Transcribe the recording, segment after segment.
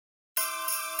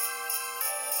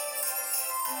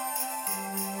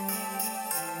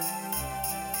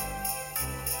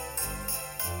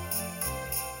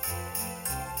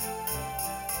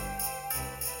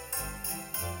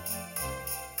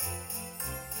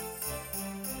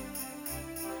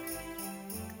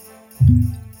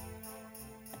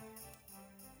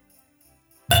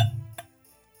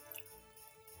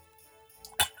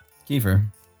Kiefer.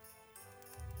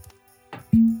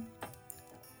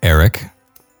 Eric,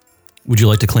 would you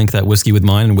like to clink that whiskey with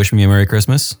mine and wish me a Merry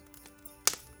Christmas?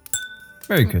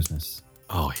 Merry Christmas.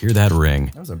 Oh, hear that ring.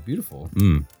 That was a beautiful,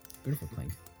 beautiful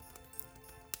clink.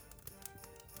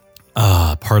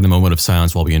 Pardon the moment of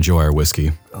silence while we enjoy our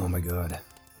whiskey. Oh my God.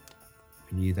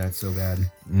 I need that so bad.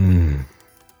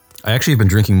 I actually have been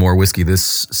drinking more whiskey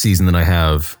this season than I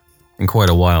have in quite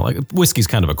a while. Like, whiskey's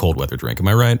kind of a cold weather drink, am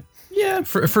I right? Yeah.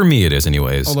 For me, it is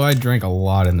anyways. Although I drank a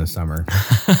lot in the summer.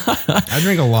 I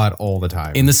drink a lot all the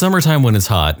time. In the summertime when it's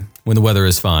hot, when the weather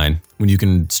is fine, when you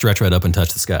can stretch right up and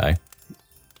touch the sky.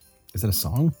 Is it a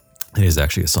song? It is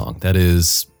actually a song. That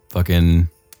is fucking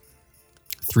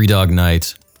Three Dog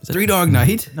Night. Three Dog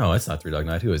Night? No, it's not Three Dog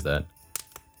Night. Who is that?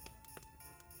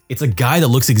 It's a guy that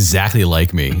looks exactly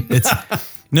like me. It's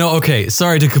no, okay.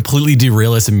 Sorry to completely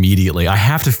derail us immediately. I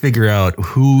have to figure out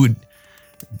who.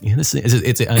 It's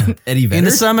Eddie Vedder? In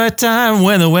the summertime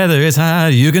when the weather is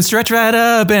hot, you can stretch right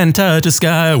up and touch the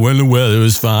sky. When the weather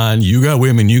is fine, you got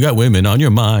women on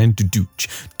your mind. Do.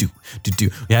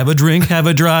 Have a drink, have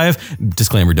a drive.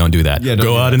 Disclaimer: don't do that. Yeah, don't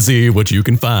go do out that. and see what you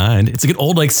can find. It's like an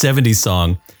old like 70s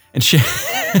song. And shit.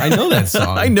 I know that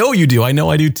song. I know you do. I know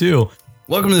I do too.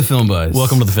 Welcome to the Film Buzz.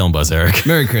 Welcome to the Film Buzz, Eric.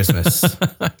 Merry Christmas.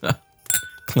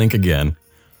 Clink again.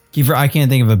 Kiefer, I can't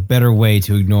think of a better way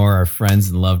to ignore our friends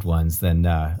and loved ones than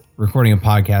recording a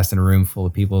podcast in a room full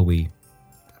of people we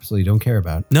absolutely don't care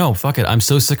about. No, fuck it. I'm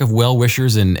so sick of well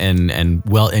wishers and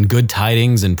good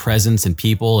tidings and presents and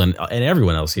people and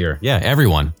everyone else here. Yeah,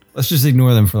 everyone. Let's just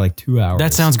ignore them for like 2 hours.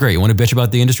 That sounds great. You want to bitch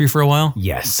about the industry for a while?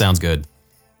 Yes. Sounds good.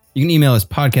 You can email us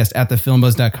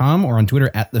podcast@thefilmbuzz.com or on Twitter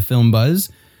 @thefilmbuzz.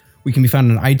 We can be found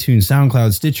on iTunes,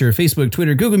 SoundCloud, Stitcher, Facebook,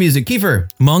 Twitter, Google Music. Kiefer.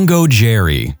 Mungo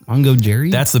Jerry. Mungo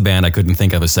Jerry? That's the band I couldn't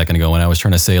think of a second ago when I was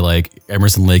trying to say like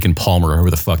Emerson, Lake and Palmer or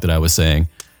whoever the fuck that I was saying.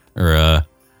 Or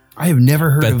I have never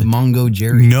heard of Mungo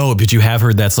Jerry. No, but you have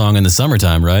heard that song in the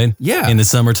summertime, right? Yeah. In the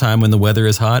summertime when the weather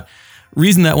is hot.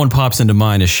 Reason that one pops into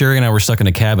mind is Sherry and I were stuck in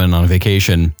a cabin on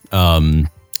vacation a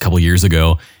couple years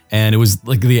ago. And it was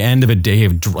like the end of a day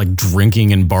of like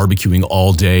drinking and barbecuing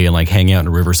all day and like hanging out in a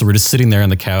river. So we're just sitting there on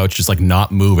the couch, just like not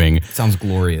moving. Sounds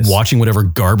glorious. Watching whatever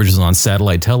garbage is on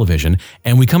satellite television.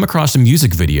 And we come across a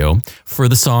music video for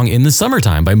the song In the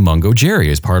Summertime by Mungo Jerry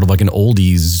as part of like an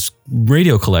oldies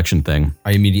radio collection thing.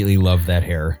 I immediately love that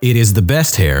hair. It is the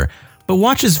best hair. But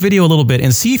watch this video a little bit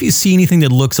and see if you see anything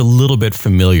that looks a little bit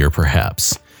familiar,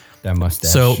 perhaps. That mustache.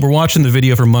 So we're watching the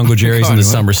video for Mungo Jerry's in the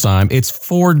summertime. It's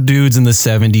 4 dudes in the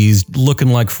 70s looking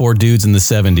like 4 dudes in the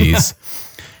 70s.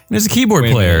 And there's a keyboard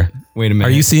player. Wait a minute.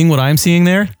 Are you seeing what I'm seeing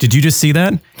there? Did you just see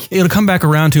that? It'll come back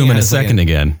around to him in a second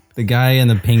again. The guy in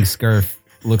the pink scarf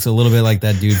looks a little bit like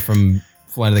that dude from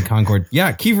Flight of the Conchords.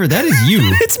 Yeah, Kiefer, that is you.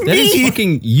 It's That me. is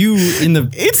fucking you in the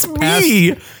It's past,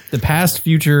 me. The past,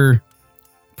 future,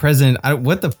 present.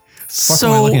 What the fuck am I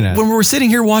So looking at? when we're sitting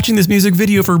here watching this music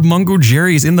video for Mungo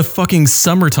Jerry's in the fucking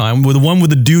summertime with one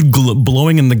with a dude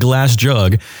blowing in the glass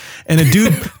jug and a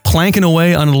dude planking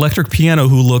away on an electric piano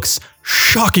who looks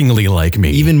shockingly like me.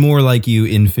 Even more like you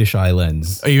in fisheye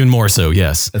lens. Even more so,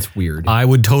 yes. That's weird. I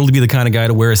would totally be the kind of guy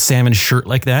to wear a salmon shirt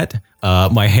like that.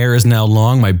 My hair is now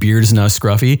long. My beard is now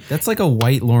scruffy. That's like a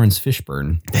white Lawrence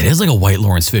Fishburne. It is like a white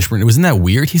Lawrence Fishburne. Wasn't that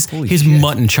weird? His shit.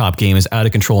 mutton chop game is out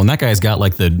of control. And that guy's got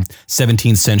like the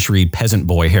 17th century peasant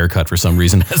boy haircut for some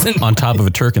reason on top of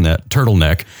a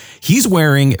turtleneck. He's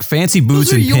wearing fancy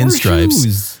boots and pinstripes.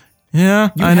 Shoes. Yeah,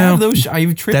 You I know. have those.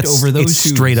 I've tripped over those It's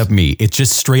shoes. straight up me. It's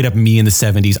just straight up me in the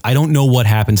 70s. I don't know what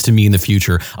happens to me in the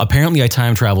future. Apparently, I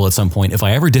time travel at some point. If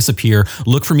I ever disappear,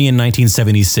 look for me in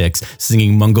 1976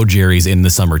 singing Mungo Jerry's In the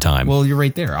Summertime. Well, you're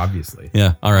right there, obviously.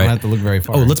 Yeah, all I right. don't have to look very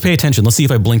far. Oh, let's pay attention. Let's see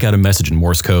if I blink out a message in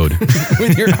Morse code.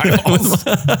 with your eyeballs.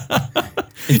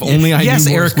 If only I Yes,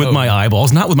 knew Morse Eric, with code. my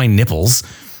eyeballs, not with my nipples.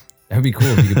 That would be cool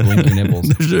if you could blink your nipples.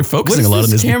 They're What focusing is a lot this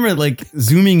on this. camera like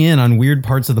zooming in on weird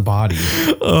parts of the body?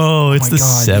 Oh, it's my the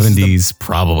God, this is the 70s,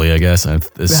 probably, I guess. I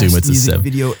assume it's the music 70s.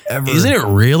 video ever. Isn't it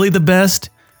really the best?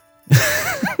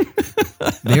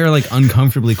 They are like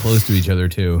uncomfortably close to each other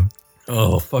too.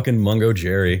 Oh, fucking Mungo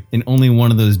Jerry. And only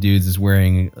one of those dudes is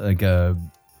wearing like a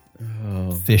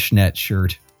fishnet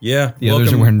shirt. Yeah. The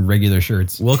others are wearing regular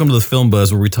shirts. Welcome to the Film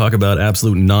Buzz, where we talk about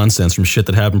absolute nonsense from shit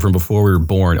that happened from before we were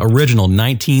born. Original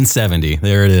 1970.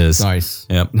 There it is. Nice.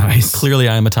 Yep. Nice. Clearly,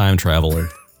 I am a time traveler.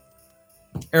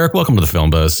 Eric, welcome to the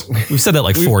Film Buzz. We've said that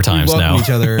like 4 times We've now. welcomed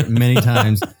each other many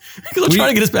times. I'm trying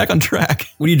to get us back on track.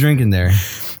 What are you drinking there?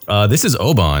 This is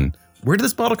Oban. Where did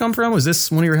this bottle come from? Was this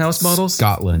one of your house bottles?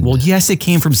 Scotland. Well, yes, it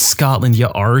came from Scotland, you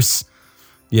arse.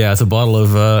 Yeah, it's a bottle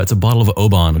of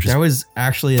Oban, which is That was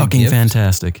actually fucking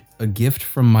fantastic. a gift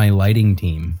from my lighting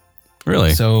team.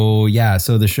 Really? So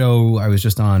the show I was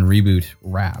just on, Reboot,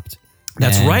 Wrapped.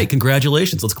 That's And- right.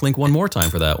 Congratulations. Let's clink one more time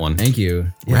for that one. Thank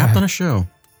you. Wrapped on a show.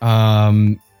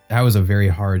 That was a very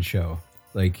hard show.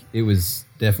 Like, it was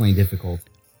definitely difficult.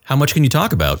 How much can you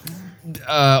talk about?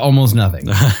 Almost nothing.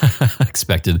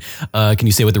 Expected. Can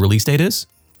you say what the release date is?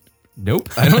 Nope,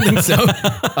 I don't think so.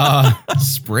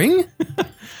 Spring?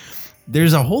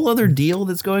 There's a whole other deal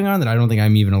that's going on that I don't think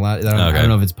I'm even allowed. I don't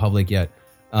know if it's public yet.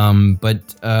 But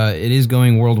it is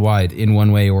going worldwide in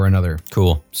one way or another.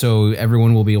 Cool. So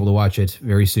everyone will be able to watch it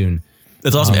very soon.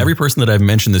 That's awesome. Every person that I've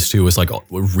mentioned this to is like,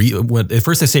 at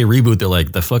first I say reboot, they're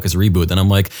like, the fuck is reboot? Then I'm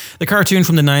like, the cartoon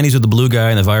from the 90s with the blue guy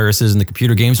and the viruses and the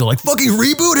computer games. They're like, fucking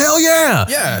reboot, hell yeah!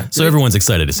 Yeah. So everyone's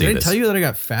excited to see Did I this. tell you that I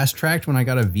got fast tracked when I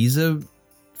got a visa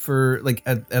for like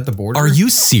at the border? Are you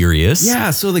serious?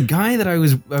 Yeah. So the guy that I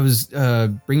was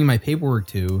bringing my paperwork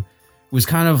to was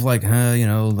kind of like,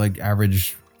 like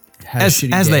average. As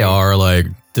they are, like,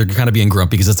 they're kind of being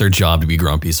grumpy because it's their job to be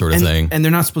grumpy sort of thing. And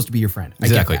they're not supposed to be your friend. I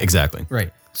get that. Exactly.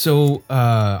 Right. So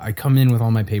I come in with all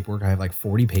my paperwork. I have like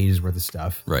 40 pages worth of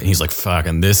stuff. Right. He's like,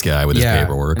 fucking this guy with his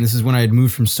paperwork. And this is when I had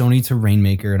moved from Sony to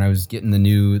Rainmaker, and I was getting the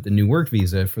new work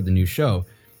visa for the new show.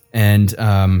 And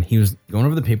he was going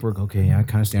over the paperwork. Okay, yeah,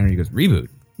 kind of standard. He goes, reboot.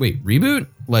 Wait, reboot?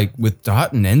 Like with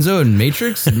Dot and Enzo and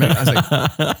Matrix? I was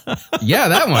like, yeah,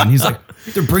 that one. He's like,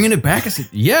 they're bringing it back. I said,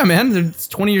 yeah, man. It's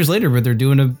 20 years later, but they're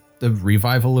doing the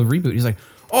revival of Reboot. He's like,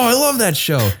 oh, I love that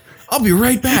show. I'll be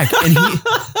right back. And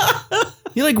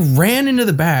he like ran into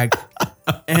the back.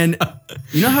 And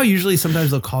you know how usually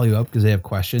sometimes they'll call you up because they have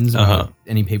questions about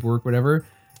any paperwork, whatever.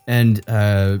 And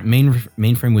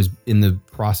Mainframe was in the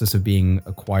process of being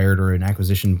acquired or an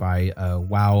acquisition by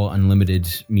WoW Unlimited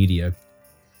Media.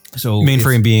 So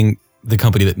Mainframe being the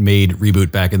company that made Reboot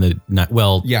back in the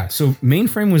yeah. So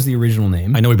Mainframe was the original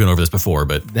name. I know we've been over this before,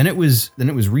 but Then it was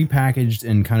repackaged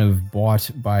and kind of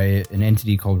bought by an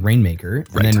entity called Rainmaker.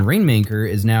 Right. And then Rainmaker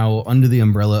is now under the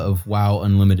umbrella of WoW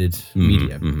Unlimited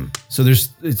Media. So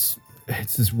it's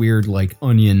this weird like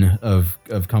onion of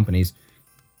companies.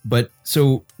 But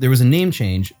so there was a name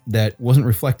change that wasn't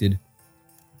reflected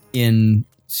in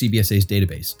CBSA's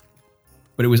database,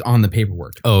 but it was on the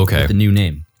paperwork. Oh, okay. With the new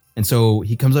name. And so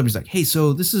he comes up, he's like, hey,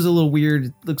 so this is a little weird.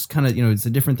 It looks kind of, it's a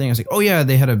different thing. I was like, oh yeah,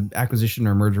 they had an acquisition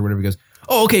or a merger or whatever. He goes,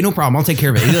 oh, okay, no problem. I'll take care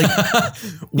of it. He's like,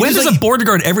 when does a border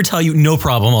guard ever tell you, no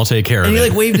problem, I'll take care of and it? he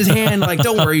like waved his hand, like,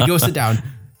 don't worry, go sit down. I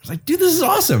was like, dude, this is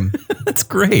awesome. That's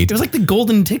great. It was like the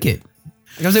golden ticket.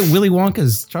 Like I was at Willy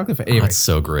Wonka's chocolate factory. Anyway, That's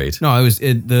so great. no,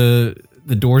 the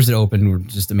doors that opened were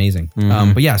just amazing.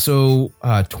 But yeah, so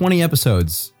 20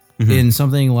 episodes in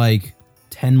something like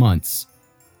 10 months.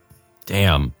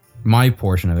 Damn. My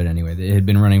portion of it anyway. It had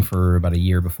been running for about a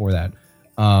year before that.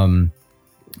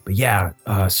 But yeah,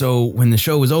 so when the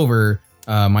show was over,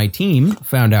 my team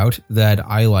found out that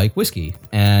I like whiskey.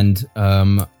 And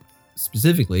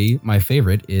specifically, my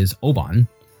favorite is Oban.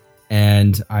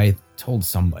 And I told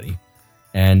somebody.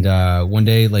 And one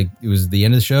day, like, it was the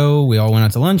end of the show, we all went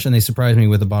out to lunch, and they surprised me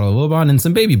with a bottle of Oban and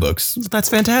some baby books. That's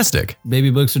fantastic. Baby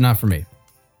books are not for me.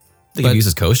 They can use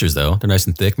as coasters, though. They're nice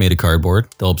and thick, made of cardboard.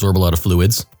 They'll absorb a lot of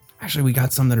fluids. Actually, we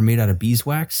got some that are made out of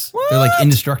beeswax. They're like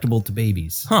indestructible to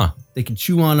babies. Huh. They can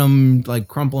chew on them, like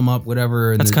crumple them up,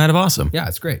 whatever. And That's kind of awesome. yeah,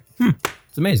 it's great.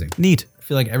 It's amazing. Neat. I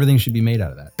feel like everything should be made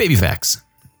out of that. Baby facts.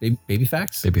 Baby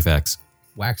facts? Baby facts.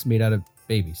 Wax made out of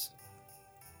babies.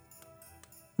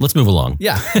 Let's move along.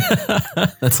 Yeah.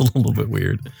 That's a little bit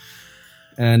weird.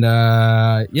 And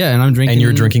yeah, and I'm drinking. And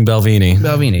you're drinking Balvenie.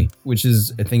 Balvenie, which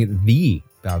is, I think, the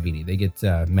Balvenie. They get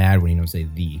mad when you don't say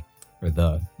the or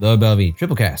the Balvenie.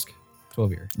 Triple cask,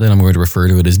 12 year. Then I'm going to refer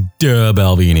to it as Duh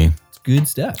Balvenie. It's good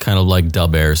stuff. Kind of like Duh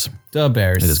Bears. Duh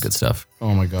Bears. It is good stuff.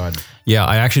 Oh my God. Yeah,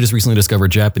 I actually just recently discovered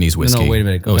Japanese whiskey. No, wait a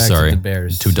minute. Go back to the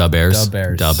Bears. To Duh Bears? Duh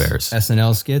Bears. Duh Bears.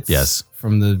 SNL skits? Yes.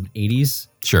 From the 80s?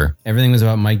 Sure. Everything was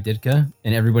about Mike Ditka,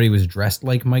 and everybody was dressed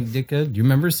like Mike Ditka. Do you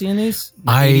remember seeing these?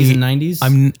 The I- 80s and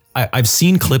 90s? I've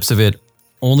seen clips of it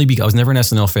only because I was never an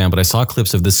SNL fan, but I saw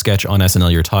clips of this sketch on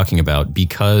SNL you're talking about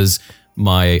because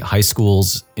my high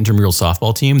school's intramural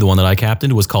softball team, the one that I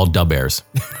captained, was called Duh Bears.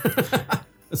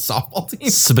 A softball team?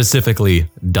 Specifically,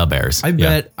 Duh Bears. I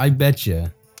bet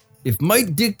you, if Mike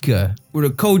Ditka were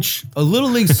to coach a little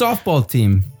league softball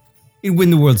team, he'd win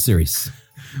the World Series.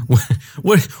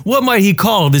 What might he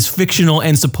call this fictional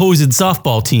and supposed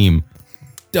softball team?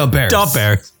 Duh Bears. Duh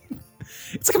Bears.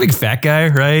 It's like a big fat guy,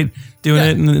 right? Doing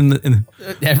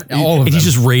it. All of them. He's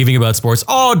just raving about sports.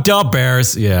 Oh, Duh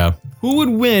Bears. Yeah. Who would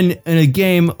win in a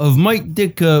game of Mike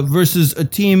Ditka versus a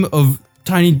team of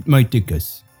tiny Mike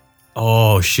Ditkas?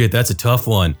 Oh shit, that's a tough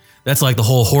one. That's like the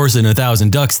whole horse and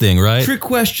 1,000 ducks thing, right? Trick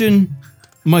question,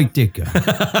 Mike Ditka.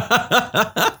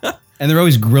 And they're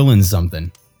always grilling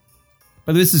something.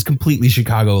 But this is completely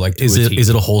Chicago, like to Is a it T. is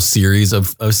it a whole series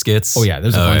of skits? Oh yeah,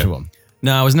 there's a bunch of them.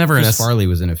 No, I was never in Chris a. Farley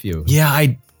was in a few. Yeah,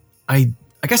 I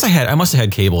guess I must have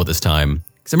had cable at this time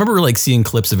because I remember like seeing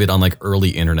clips of it on like early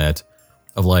internet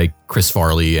of like Chris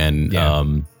Farley and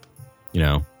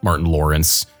Martin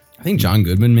Lawrence, I think John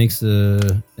Goodman makes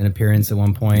an appearance at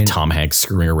one point. Tom Hanks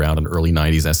screwing around on early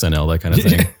 '90s SNL, that kind of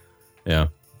thing. Yeah,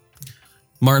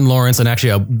 Martin Lawrence, and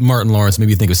actually Martin Lawrence made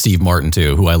me think of Steve Martin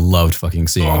too, who I loved fucking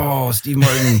seeing. Oh, Steve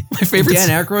Martin. My favorite. Dan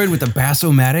Aykroyd with the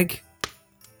Bass-O-Matic.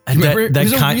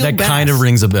 That kind of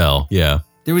rings a bell. Yeah.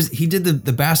 He did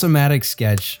the Bass-O-Matic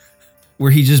sketch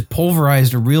where he just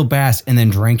pulverized a real bass and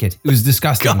then drank it. It was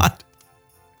disgusting. God.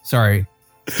 Sorry.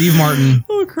 Steve Martin.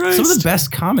 Oh Christ. Some of the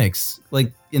best comics,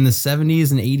 like in the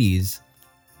 70s and 80s.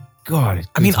 God.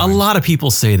 I mean, a lot of people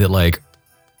say that like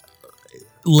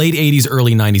late 80s,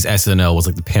 early 90s SNL was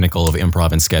like the pinnacle of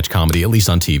improv and sketch comedy, at least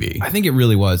on TV. I think it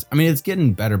really was. I mean, it's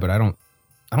getting better, but I don't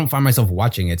find myself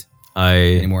watching it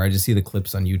anymore. I just see the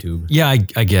clips on YouTube. Yeah, I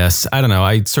guess. I don't know.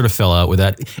 I sort of fell out with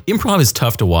that. Improv is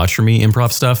tough to watch for me,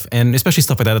 improv stuff, and especially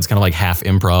stuff like that that's kind of like half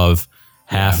improv,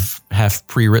 half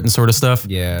pre-written sort of stuff.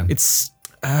 Yeah.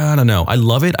 I don't know. I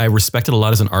love it. I respect it a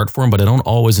lot as an art form, but I don't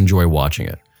always enjoy watching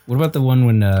it. What about the one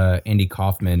when Andy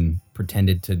Kaufman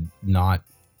pretended to not?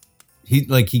 He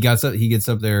gets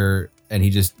up there and he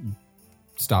just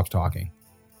stops talking.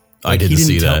 I didn't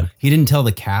see that. He didn't tell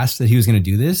the cast that he was going to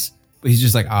do this, but he's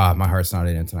just like, my heart's not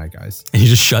in it tonight, guys. And he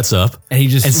just shuts up and he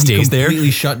stays there, completely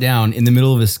shut down in the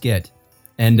middle of a skit.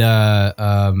 And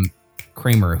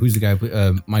Kramer, who's the guy?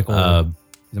 Michael.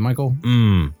 Is it Michael?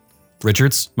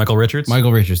 Richards. Michael Richards.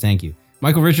 Michael Richards. Thank you.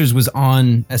 Michael Richards was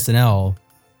on SNL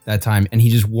that time, and he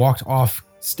just walked off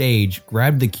stage,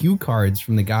 grabbed the cue cards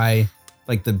from the guy,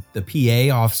 like the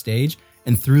PA off stage,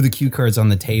 and threw the cue cards on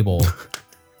the table.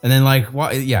 And then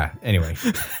anyway.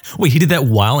 Wait, he did that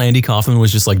while Andy Kaufman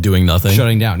was just like doing nothing?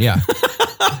 Shutting down, yeah.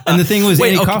 And the thing was,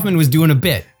 Andy Kaufman was doing a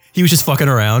bit. He was just fucking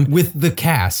around? With the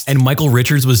cast. And Michael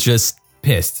Richards was just...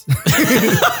 pissed.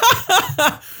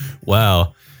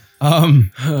 Wow.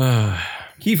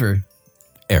 Kiefer.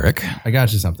 Eric. I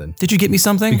got you something. Did you get me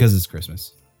something? Because it's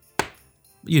Christmas.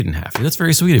 You didn't have to. That's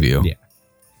very sweet of you. Yeah.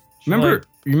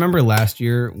 Remember last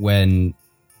year when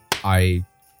I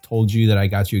told you that I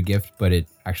got you a gift, but it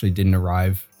actually didn't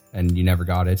arrive and you never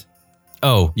got it?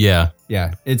 Oh, yeah.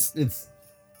 Yeah. It's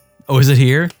Oh, is it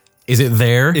here? Is it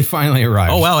there? It finally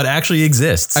arrived. Oh, wow. It actually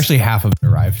exists. Actually, half of it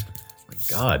arrived. Oh my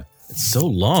God. It's so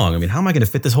long. I mean, how am I going to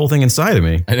fit this whole thing inside of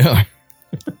me? I know.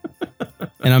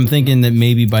 And I'm thinking that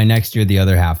maybe by next year, the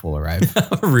other half will arrive.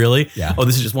 Really? Yeah. Oh,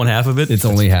 this is just one half of it? It's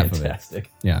only half fantastic.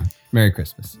 of it. Yeah. Merry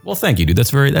Christmas. Well, thank you, dude.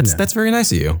 That's very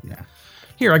nice of you. Yeah.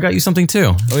 Here, I got you something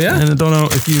too. Oh, yeah? And I don't know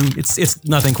if you, it's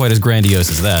nothing quite as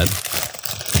grandiose as that.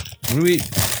 What do we?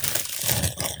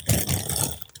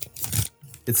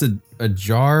 It's a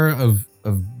jar of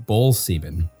bull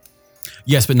semen.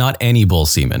 Yes, but not any bull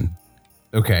semen.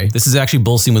 Okay. This is actually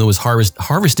bull semen that was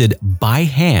harvested by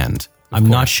hand. I'm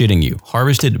not shitting you.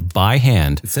 Harvested by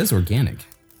hand. It says organic.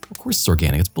 Of course it's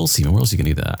organic. It's bull semen. Where else are you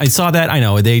going to do that? I saw that. I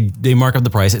know. They mark up the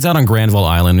price. It's out on Granville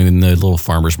Island in the little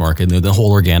farmer's market, the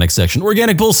whole organic section.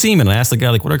 Organic bull semen. I asked the guy,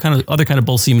 like, what other kind of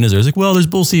bull semen is there? He's like, well, there's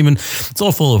bull semen. It's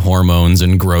all full of hormones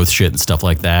and growth shit and stuff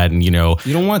like that. And, You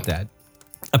don't want that.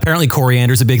 Apparently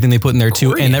coriander is a big thing they put in there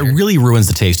too. And that really ruins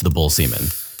the taste of the bull semen.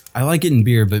 I like it in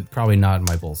beer, but probably not in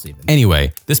my bull semen.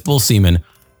 Anyway, this bull semen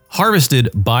harvested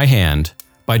by hand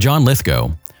by John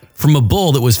Lithgow from a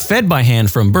bull that was fed by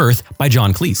hand from birth by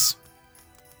John Cleese.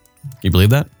 You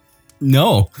believe that?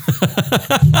 No.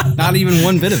 Not even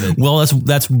one bit of it. Well,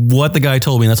 that's what the guy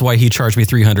told me. And that's why he charged me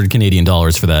 $300 Canadian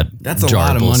for that. That's a jar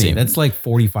lot of bull money. semen. That's like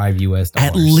 $45 US.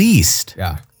 At least.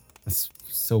 Yeah. That's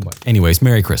so much. Anyways,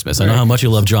 Merry Christmas. I know how much you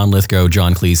love John Lithgow,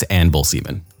 John Cleese, and bull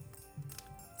semen.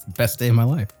 It's the best day of my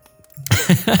life.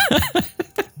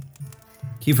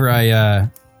 Kiefer,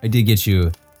 I did get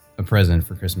you a present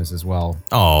for Christmas as well.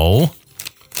 Oh,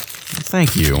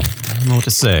 thank you. I don't know what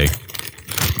to say.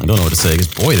 Because,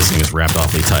 boy, this thing is wrapped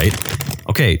awfully tight.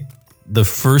 Okay, the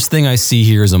first thing I see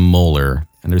here is a molar,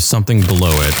 and there's something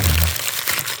below it.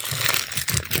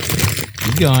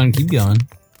 Keep going.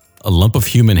 A lump of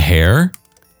human hair?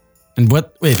 And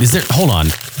what? Wait, is there? Hold on.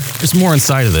 There's more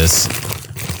inside of this.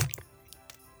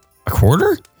 A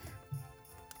quarter?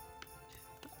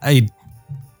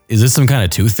 Is this some kind of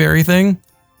tooth fairy thing?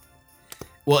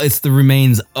 Well, it's the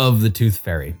remains of the tooth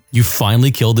fairy. You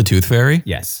finally killed the tooth fairy?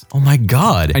 Yes. Oh my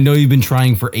God. I know you've been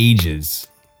trying for ages.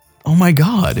 Oh my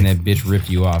God. And that bitch ripped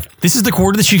you off. This is the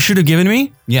quarter that she should have given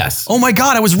me? Yes. Oh my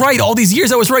God, I was right. All these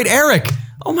years I was right, Eric.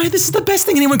 Oh my, this is the best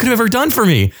thing anyone could have ever done for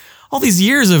me. All these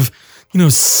years of,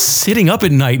 sitting up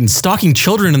at night and stalking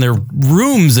children in their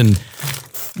rooms and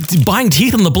buying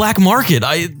teeth on the black market.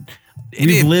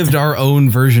 We've lived our own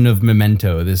version of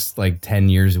Memento this 10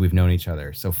 years we've known each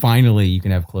other. So finally you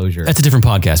can have closure. That's a different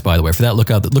podcast, by the way. For that, look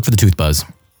for the Tooth Buzz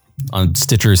on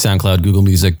Stitcher, SoundCloud, Google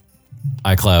Music,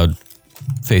 iCloud,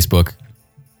 Facebook.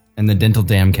 And the Dental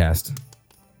Damcast.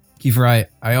 Kiefer,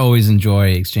 I always enjoy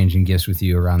exchanging gifts with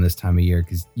you around this time of year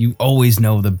because you always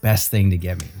know the best thing to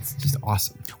get me. It's just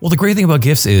awesome. Well, the great thing about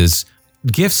gifts is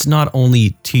gifts not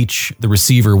only teach the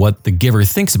receiver what the giver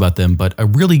thinks about them, but a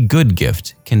really good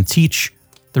gift can teach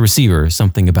the receiver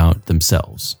something about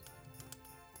themselves.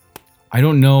 I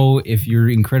don't know if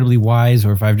you're incredibly wise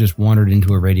or if I've just wandered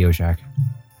into a Radio Shack.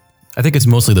 I think it's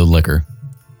mostly the liquor.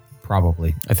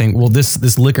 Probably. I think,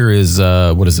 this liquor is,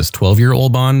 what is this,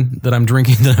 12-year-old Oban that I'm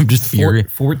drinking that I'm just furious.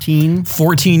 14?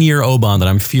 14-year Oban that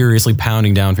I'm furiously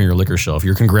pounding down from your liquor shelf.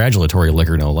 Your congratulatory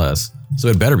liquor, no less. So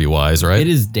it better be wise, right? It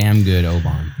is damn good,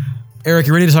 Oban. Eric,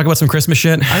 you ready to talk about some Christmas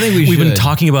shit? I think We've been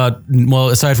talking about,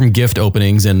 aside from gift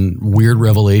openings and weird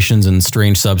revelations and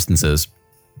strange substances,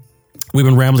 we've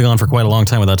been rambling on for quite a long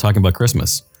time without talking about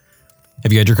Christmas.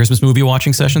 Have you had your Christmas movie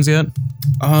watching sessions yet?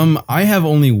 I have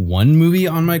only one movie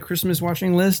on my Christmas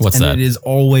watching list. What's that? And it is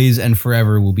always and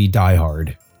forever will be Die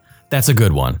Hard. That's a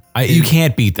good one. You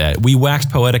can't beat that. We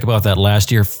waxed poetic about that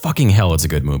last year. Fucking hell, it's a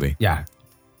good movie. Yeah.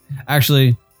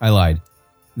 Actually, I lied.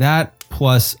 That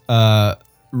plus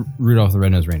Rudolph the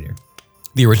Red-Nosed Reindeer.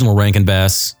 The original Rankin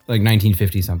Bass.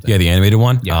 1950 something. Yeah, the animated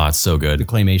one? Yeah. Oh, it's so good. The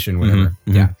claymation, whatever.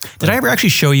 Yeah. Did I ever actually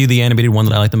show you the animated one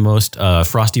that I like the most?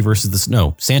 Frosty versus the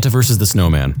Snow. Santa versus the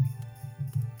Snowman.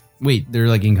 Wait, they're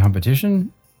in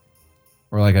competition?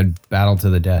 Or a battle to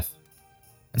the death?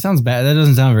 That sounds bad. That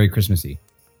doesn't sound very Christmassy.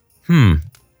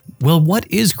 Well,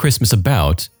 what is Christmas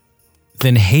about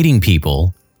than hating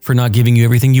people for not giving you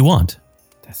everything you want?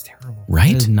 That's terrible.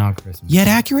 Right? That is not Christmas. Yet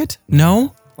accurate?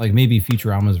 No? Maybe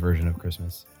Futurama's version of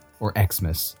Christmas. Or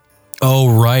Xmas.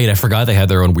 Oh, right. I forgot they had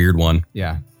their own weird one.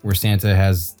 Yeah. Where Santa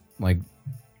has,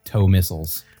 tow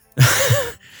missiles.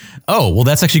 Oh, well,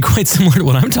 that's actually quite similar to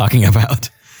what I'm talking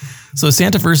about. So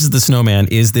Santa versus the Snowman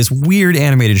is this weird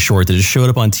animated short that just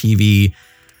showed up on TV.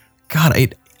 God,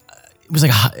 it was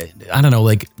I don't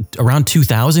know, around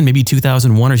 2000, maybe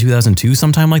 2001 or 2002,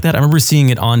 sometime like that. I remember seeing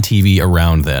it on TV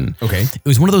around then. Okay. It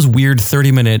was one of those weird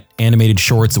 30-minute animated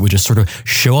shorts that would just sort of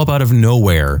show up out of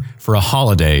nowhere for a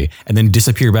holiday and then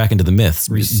disappear back into the myths.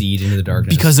 Recede into the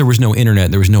darkness. Because there was no internet,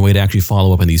 there was no way to actually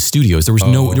follow up in these studios. There was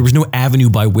no avenue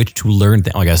by which to learn.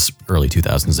 I guess early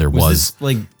 2000s there was.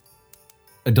 This,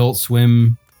 Adult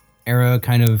Swim era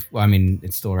kind of. Well, I mean,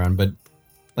 it's still around, but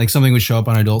something would show up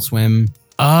on Adult Swim.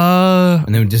 And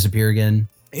then would disappear again.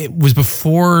 It was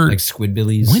before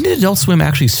Squidbillies. When did Adult Swim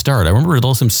actually start? I remember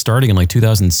Adult Swim starting in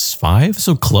 2005,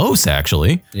 so close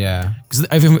actually. Yeah. Because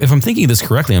if I'm thinking this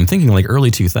correctly, I'm thinking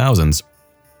early 2000s.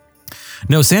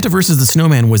 No, Santa versus the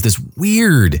Snowman was this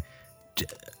weird,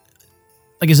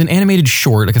 as an animated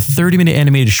short, a 30-minute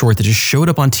animated short that just showed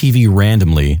up on TV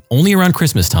randomly, only around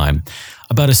Christmas time,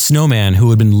 about a snowman who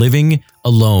had been living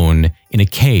alone in a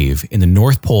cave in the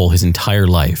North Pole his entire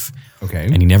life. Okay.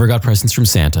 And he never got presents from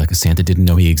Santa because Santa didn't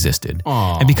know he existed.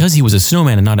 Aww. And because he was a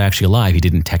snowman and not actually alive, he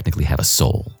didn't technically have a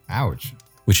soul. Ouch.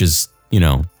 Which is,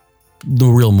 the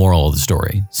real moral of the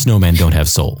story. Snowmen don't have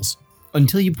souls.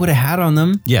 Until you put a hat on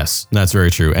them. Yes, that's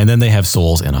very true. And then they have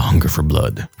souls and a hunger for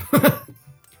blood.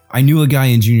 I knew a guy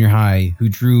in junior high who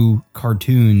drew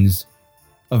cartoons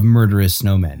of murderous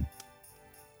snowmen.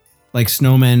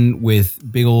 Snowmen with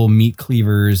big old meat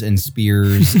cleavers and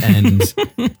spears, and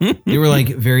they were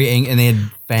very angry, and they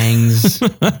had fangs.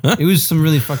 It was some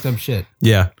really fucked up shit.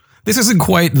 Yeah. This isn't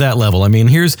quite that level. I mean,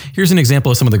 here's an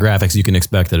example of some of the graphics you can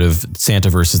expect out of Santa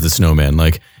versus the Snowman.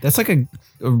 That's like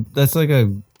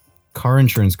a car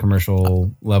insurance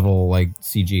commercial level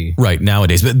CG. Right,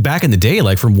 nowadays. But back in the day,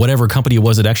 from whatever company it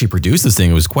was that actually produced this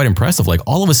thing, it was quite impressive.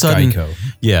 All of a sudden... Geico.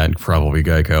 Yeah, probably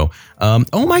Geico.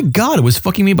 Oh my God, it was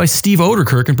fucking made by Steve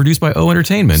Odekirk and produced by O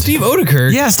Entertainment. Steve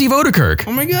Odekirk? Yeah, Steve Odekirk.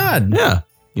 Oh my God. Yeah.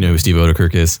 You know who Steve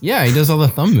Odekirk is? Yeah, he does all the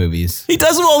Thumb movies. He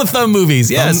does all the Thumb movies,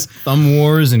 yes. Thumb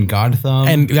Wars and God Thumb.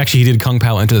 And actually, he did Kung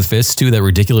Pao Enter the Fist, too, that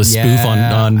ridiculous spoof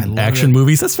on action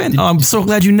movies. That's fantastic. I'm so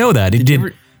glad you know that. Did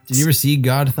you ever see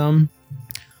God Thumb?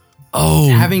 Oh.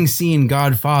 Having seen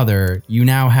Godfather, you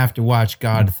now have to watch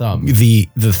God Thumb. The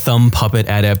thumb puppet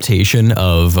adaptation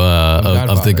of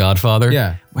The Godfather?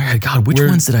 Yeah. Which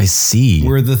ones did I see?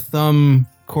 Where the Thumb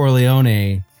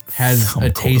Corleone has Thumb a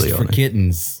taste Corleone. for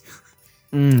kittens.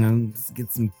 Let's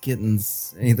get some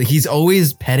kittens. And he's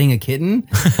always petting a kitten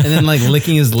and then like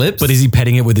licking his lips. But is he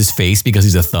petting it with his face because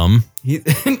he's a thumb?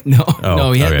 No,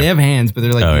 okay. They have hands, but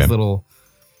they're like these Okay. little.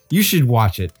 You should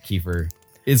watch it, Kiefer.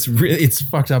 It's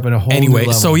fucked up in a whole new Anyway,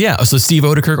 level. so Steve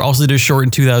Odekirk also did a short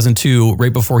in 2002,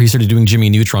 right before he started doing Jimmy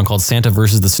Neutron, called Santa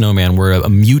versus the Snowman, where a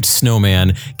mute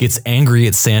snowman gets angry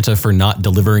at Santa for not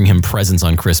delivering him presents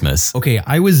on Christmas. Okay,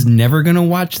 I was never gonna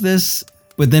watch this,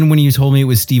 but then when you told me it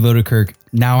was Steve Odekirk,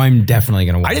 now I'm definitely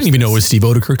gonna watch. I didn't even this. know it was Steve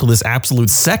Odekirk till this absolute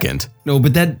second. No,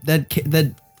 but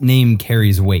that name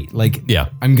carries weight. Like, Yeah.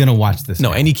 I'm gonna watch this. No,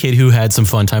 now. any kid who had some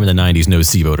fun time in the 90s knows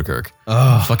Steve Odekirk.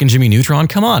 Fucking Jimmy Neutron?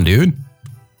 Come on, dude.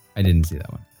 I didn't see that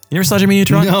one. You never saw Jimmy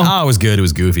Neutron? No. Oh, it was good. It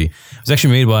was goofy. It was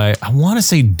actually made by, I want to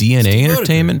say DNA Steve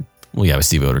Entertainment. Well, yeah, it was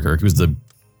Steve Odekirk. He was the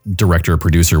director,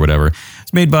 producer, whatever.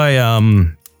 It's made by a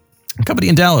company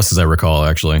in Dallas, as I recall,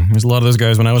 actually. There's a lot of those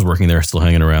guys when I was working there still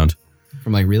hanging around.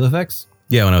 From like Real Effects.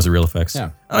 Yeah, when I was at Real Effects. Yeah.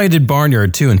 Oh, I did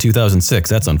Barnyard too in 2006.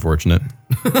 That's unfortunate.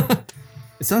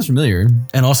 It sounds familiar.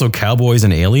 And also Cowboys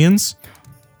and Aliens.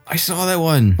 I saw that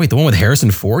one. Wait, the one with Harrison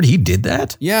Ford? He did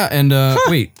that? Yeah, and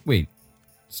wait.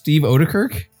 Steve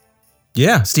Odekirk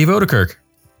Yeah, Steve Odekirk.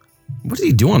 What did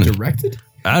he do on it? directed?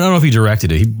 I don't know if he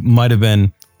directed it. He might have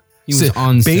been. He was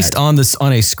on based set. on this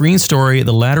on a screen story.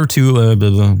 The latter two,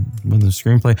 the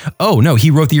screenplay. Oh no,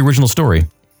 he wrote the original story.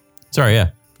 Sorry, yeah,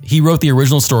 he wrote the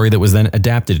original story that was then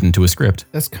adapted into a script.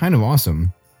 That's kind of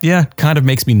awesome. Yeah, kind of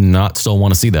makes me not still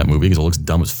want to see that movie because it looks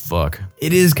dumb as fuck.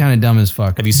 It is kind of dumb as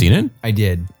fuck. Have you seen it? I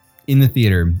did. In the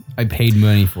theater. I paid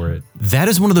money for it. That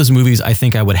is one of those movies I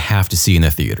think I would have to see in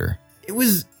the theater. It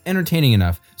was entertaining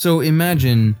enough. So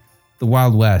imagine the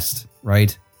Wild West,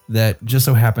 right? That just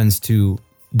so happens to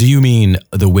Do you mean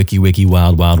the Wiki Wiki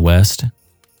Wild Wild West?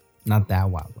 not that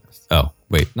Wild West. Oh,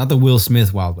 wait. Not the Will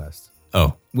Smith Wild West.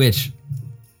 Oh,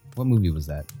 What movie was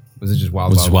that? Was it just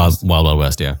Wild it was Wild Wild West? Wild Wild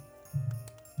West, yeah.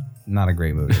 Not a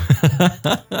great movie.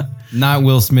 Not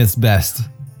Will Smith's best.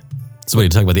 So what, you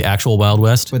talking about the actual Wild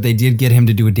West? But they did get him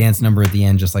to do a dance number at the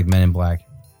end, just like Men in Black.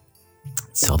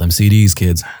 Sell them CDs,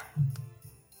 kids.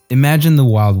 Imagine the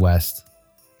Wild West,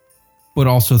 but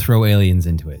also throw aliens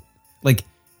into it. Like,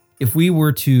 if we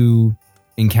were to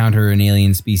encounter an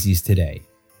alien species today,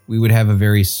 we would have a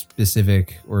very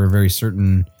specific or a very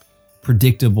certain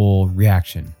predictable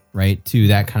reaction, right, to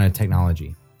that kind of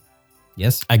technology.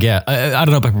 Yes? I get. I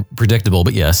don't know about predictable,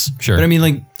 but yes, sure. But I mean,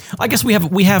 like, I guess we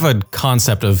have a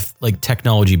concept of like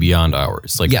technology beyond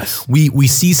ours. Like, Yes. we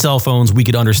see cell phones, we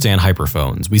could understand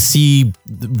hyperphones. We see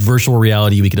virtual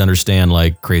reality, we could understand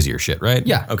like crazier shit, right?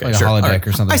 Yeah, Okay. like a sure. holodeck All right.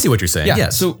 or something. I see what you're saying. yeah.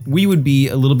 Yes. So we would be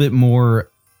a little bit more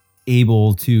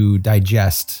able to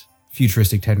digest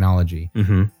futuristic technology.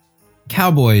 Mm-hmm.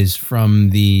 Cowboys from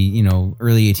the,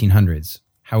 early 1800s,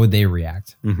 how would they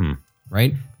react? Mm-hmm.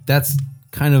 Right? That's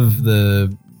kind of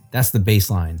that's the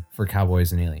baseline for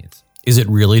cowboys and aliens. Is it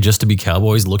really just to be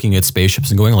cowboys looking at spaceships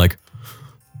and going like,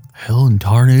 hell in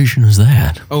tarnation is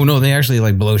that? Oh no, they actually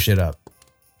like blow shit up.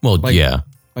 Well, Like- yeah.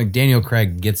 Like Daniel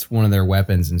Craig gets one of their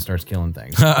weapons and starts killing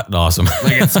things. Awesome.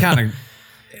 Like it's kind of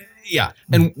yeah.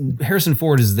 And Harrison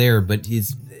Ford is there, but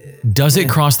he's Does it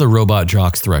cross the Robot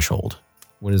Jocks threshold?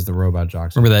 what is the robot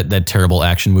jocks? Remember that terrible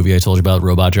action movie I told you about,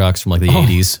 Robot Jocks from like the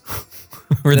 80s?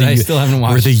 Where That I still haven't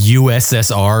watched. Where the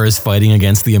USSR is fighting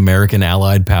against the American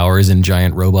allied powers in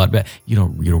giant robot. You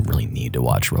don't really need to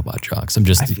watch Robot Jocks. I'm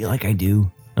just I feel like I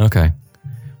do. okay.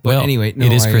 Well, anyway, no,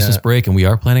 it is I, Christmas break, and we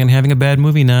are planning on having a bad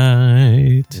movie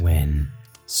night When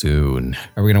soon.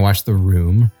 are we gonna watch The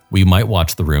Room? We might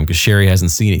watch The Room because Sherry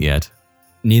hasn't seen it yet.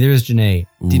 Neither is Janae.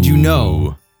 Did you know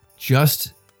Ooh.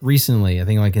 just recently, I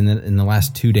think like in the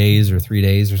last 2 days or 3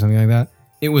 days or something like that,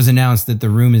 it was announced that The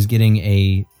Room is getting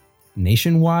a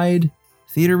nationwide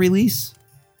theater release.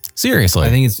 Seriously, I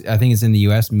think it's in the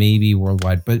US, maybe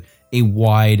worldwide, but a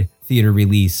wide theater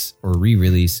release or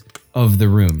re-release of The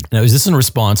Room. now is this in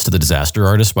response to The Disaster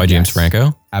Artist by James Yes.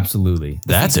 Franco? Absolutely.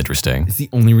 That's interesting. It's the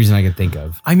only reason I could think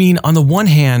of. I mean, on the one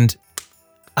hand,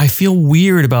 I feel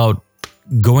weird about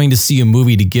going to see a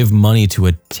movie to give money to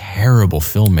a terrible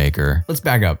filmmaker. Let's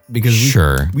back up because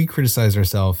Sure. we criticized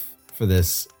ourselves for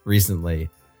this recently.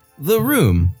 The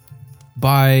Room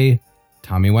by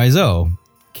Tommy Wiseau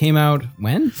came out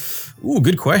when? Ooh,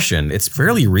 good question. It's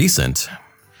fairly recent.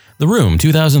 The Room,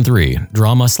 2003,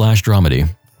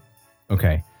 drama/dramedy.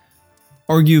 Okay.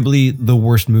 Arguably the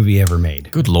worst movie ever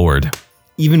made. Good Lord.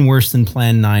 Even worse than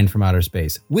Plan 9 from Outer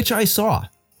Space, which I saw.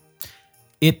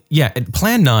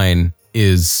 Plan 9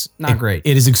 is Not great.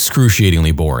 It is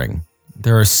excruciatingly boring.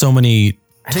 There are so many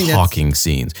I think that's- talking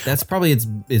scenes. That's probably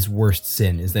its worst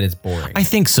sin is that it's boring. I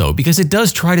think so because it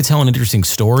does try to tell an interesting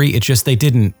story. It's just they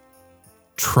didn't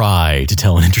try to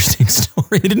tell an interesting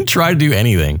story. They didn't try to do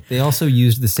anything. They also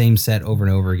used the same set over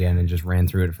and over again and just ran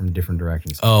through it from different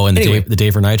directions. Oh, and Anyway. the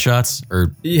day for night shots,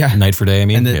 or Yeah. night for day. I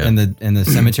mean, And the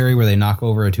cemetery where they knock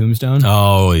over a tombstone.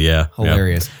 oh yeah,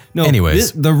 Hilarious. No,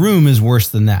 Anyways. The Room is worse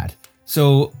than that.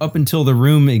 So up until The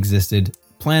Room existed,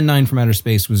 Plan 9 from Outer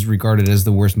Space was regarded as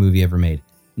the worst movie ever made.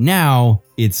 Now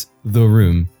it's The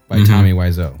Room by Tommy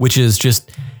Wiseau. which is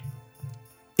just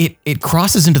it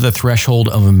crosses into the threshold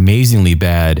of amazingly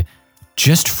bad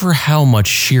just for how much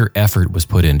sheer effort was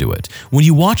put into it. When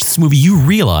you watch this movie, you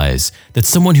realize that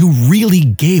someone who really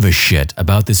gave a shit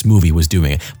about this movie was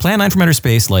doing it. Plan 9 from Outer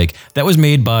Space, like, that was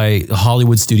made by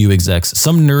Hollywood studio execs.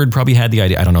 Some nerd probably had the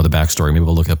idea. I don't know the backstory. Maybe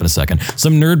we'll look it up in a second.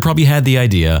 Some nerd probably had the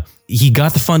idea. He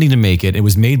got the funding to make it. It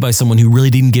was made by someone who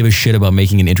really didn't give a shit about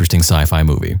making an interesting sci-fi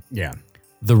movie. Yeah.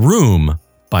 The Room,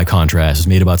 by contrast, was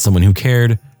made about someone who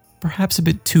cared perhaps a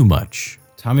bit too much.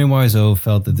 Tommy Wiseau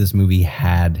felt that this movie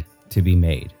had to be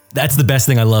made. That's the best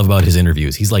thing I love about his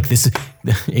interviews. He's like, this,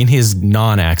 in his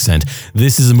non-accent,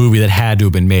 this is a movie that had to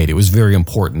have been made. It was very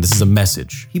important. This is a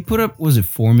message. He put up, was it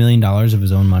 $4 million of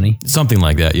his own money? Something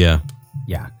like that, yeah.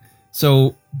 Yeah.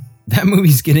 So that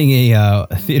movie's getting a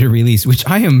theater release, which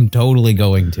I am totally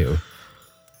going to.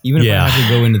 Even if Yeah. I have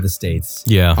to go into the States.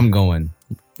 Yeah. I'm going.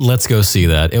 Let's go see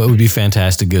that. It would be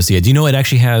fantastic to go see it. Do you know it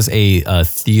actually has a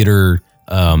theater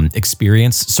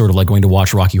experience, sort of like going to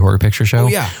watch Rocky Horror Picture Show? Oh,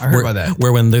 yeah. I heard about that.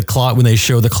 Where when they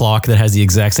show the clock that has the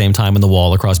exact same time on the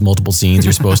wall across multiple scenes,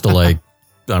 you're supposed to like,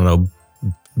 I don't know,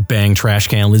 bang trash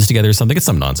can lids together or something. It's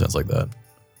some nonsense like that.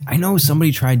 I know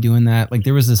somebody tried doing that. Like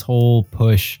there was this whole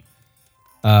push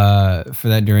for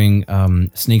that during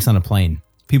Snakes on a Plane.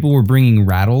 People were bringing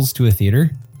rattles to a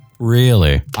theater.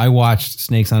 Really? I watched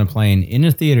Snakes on a Plane in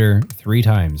a theater 3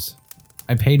 times.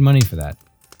 I paid money for that.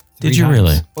 Did 3 you times.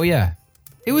 really? Oh yeah.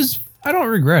 It was, I don't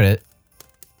regret it.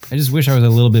 I just wish I was a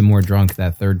little bit more drunk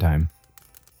that 3rd time.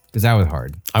 Because that was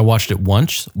hard. I watched it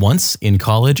once in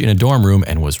college in a dorm room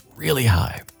and was really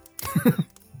high.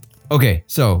 Okay,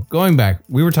 so going back,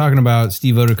 we were talking about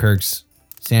Steve Odekirk's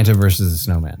Santa versus the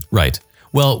Snowman. Right.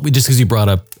 Well, just because you brought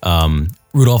up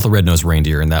Rudolph the Red-Nosed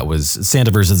Reindeer, and that was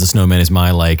Santa versus the Snowman is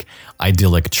my like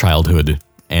idyllic childhood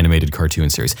animated cartoon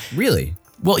series. Really?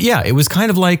 Well, yeah, it was kind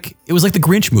of like the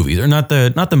Grinch movies, or not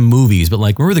the movies, but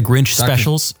like remember the Grinch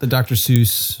specials? The Dr.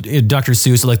 Seuss. Dr.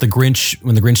 Seuss, like the Grinch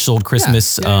when the Grinch stole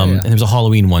Christmas. Yeah. And there was a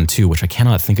Halloween one too, which I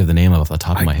cannot think of the name of off the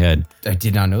top of my head. I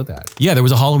did not know that. Yeah, there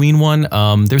was a Halloween one.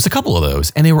 There's a couple of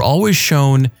those, and they were always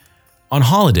shown on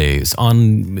holidays on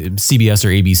CBS or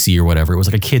ABC or whatever. It was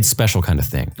like a kids special kind of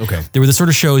thing. Okay. They were the sort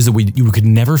of shows that you could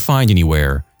never find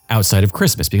anywhere outside of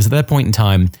Christmas, because at that point in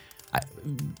time,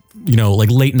 like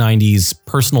late 90s,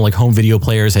 personal like home video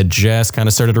players had just kind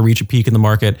of started to reach a peak in the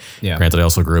market. Yeah. Granted, I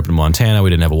also grew up in Montana. We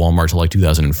didn't have a Walmart till like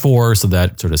 2004, so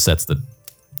that sort of sets the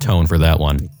tone for that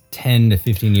one. 10 to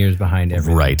 15 years behind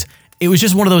everything. Right. It was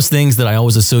just one of those things that I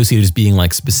always associated as being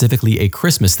like specifically a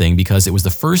Christmas thing, because it was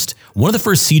one of the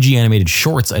first CG animated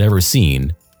shorts I'd ever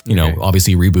seen. You know,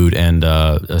 obviously Reboot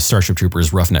and Starship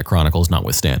Troopers Roughneck Chronicles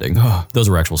notwithstanding. Those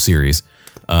were actual series.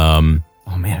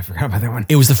 Oh man, I forgot about that one.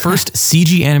 It was the first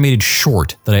CG animated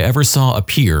short that I ever saw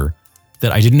appear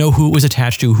that I didn't know who it was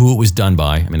attached to, who it was done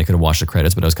by. I mean, I could have watched the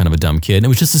credits, but I was kind of a dumb kid. And it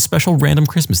was just a special random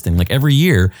Christmas thing. Like every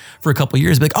year for a couple of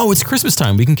years, like, oh, it's Christmas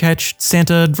time. We can catch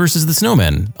Santa versus the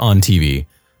Snowman on TV.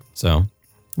 So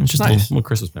it's just a little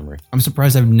Christmas memory. I'm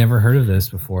surprised I've never heard of this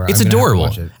before. It's I'm gonna have to adorable.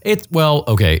 watch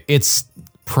it. It's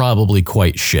probably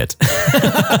quite shit.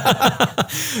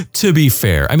 To be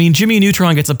fair. I mean, Jimmy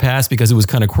Neutron gets a pass because it was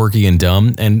kind of quirky and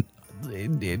dumb, and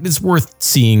it's worth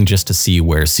seeing just to see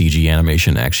where CG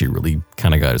animation actually really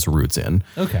kind of got its roots in.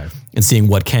 Okay. And seeing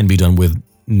what can be done with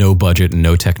no budget and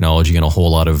no technology and a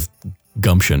whole lot of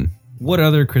gumption. What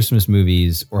other Christmas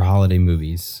movies or holiday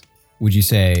movies would you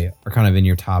say are kind of in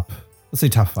your top, let's say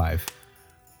top 5?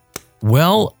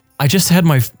 Well, I just had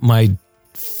my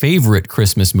favorite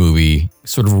Christmas movie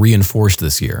sort of reinforced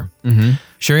this year. Mm-hmm.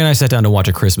 Sherry and I sat down to watch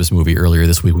a Christmas movie earlier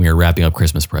this week when we were wrapping up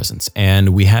Christmas presents. And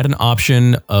we had an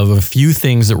option of a few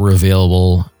things that were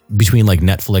available between like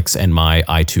Netflix and my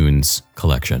iTunes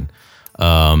collection.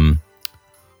 So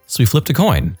we flipped a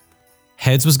coin.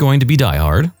 Heads was going to be Die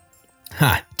Hard.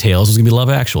 Ha. Tails was going to be Love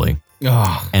Actually.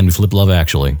 Oh, And we flipped Love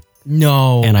Actually.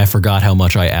 no. And I forgot how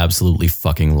much I absolutely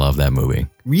fucking love that movie.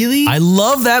 Really? I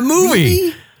love that movie.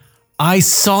 Really? I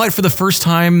saw it for the first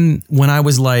time when I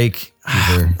was like,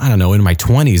 I don't know, in my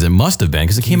 20s. It must have been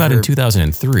because it came out in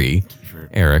 2003.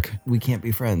 Eric. We can't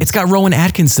be friends. It's got Rowan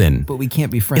Atkinson. But we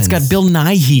can't be friends. It's got Bill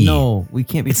Nighy. No, we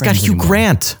can't be It's got friends Hugh anymore.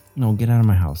 Grant. No, get out of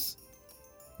my house.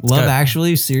 Love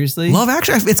Actually, seriously? Love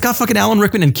Actually, it's got fucking Alan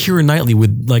Rickman and Keira Knightley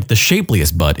with like the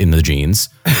shapeliest butt in the jeans.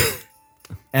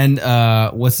 And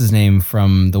what's his name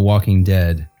from The Walking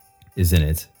Dead is in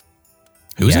it.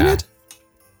 Who's in it?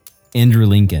 Andrew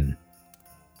Lincoln,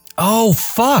 Oh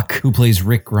fuck! who plays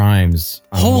Rick Grimes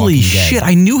on Holy Walking Dead. shit!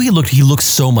 I knew he looked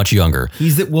so much younger.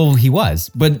 He was,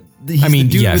 but he's I mean,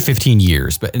 the dude yeah, with- 15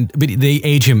 years, but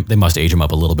they must age him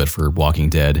up a little bit for Walking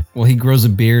Dead. well, he grows a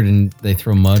beard and they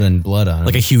throw mud and blood on him.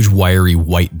 Like a huge wiry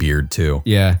white beard too.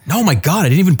 Yeah. Oh my god! I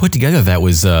didn't even put together that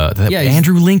was Yeah,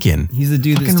 Andrew Lincoln. He's the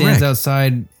dude that Fucking stands Rick.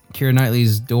 outside Keira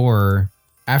Knightley's door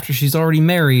after she's already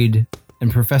married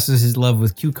and professes his love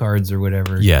with cue cards or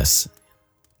whatever. Yes.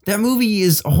 That movie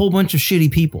is a whole bunch of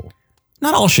shitty people.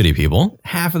 Not all shitty people.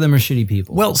 Half of them are shitty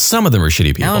people. Well, some of them are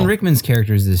shitty people. Alan Rickman's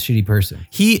character is this shitty person.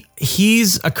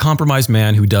 He's a compromised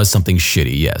man who does something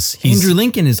shitty. Yes. Andrew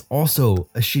Lincoln is also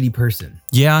a shitty person.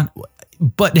 Yeah.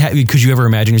 But could you ever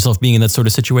imagine yourself being in that sort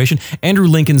of situation? Andrew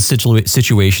Lincoln's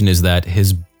situation is that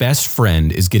his best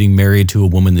friend is getting married to a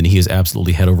woman that he is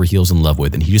absolutely head over heels in love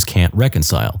with, and he just can't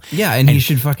reconcile. Yeah, and he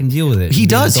should fucking deal with it. He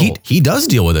does. He does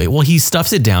deal with it. Well, he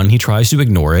stuffs it down and he tries to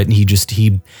ignore it, and he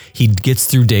gets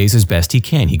through days as best he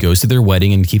can. He goes to their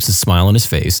wedding and keeps a smile on his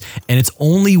face. And it's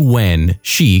only when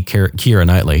Keira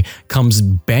Knightley, comes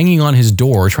banging on his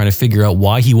door trying to figure out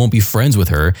why he won't be friends with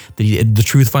her that the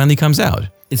truth finally comes out.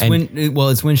 It's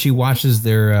when she watches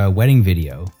their wedding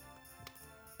video,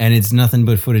 and it's nothing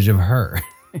but footage of her.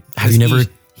 Have you never?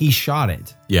 He shot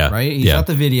it. Yeah, right. He yeah. shot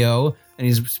the video, and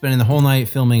he's spending the whole night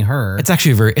filming her. It's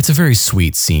actually a very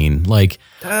sweet scene. Like,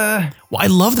 well, I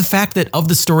love the fact that of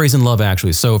the stories in Love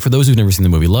Actually. So for those who've never seen the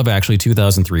movie, Love Actually,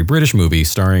 2003 British movie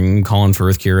starring Colin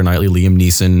Firth, Keira Knightley, Liam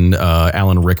Neeson,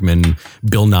 Alan Rickman,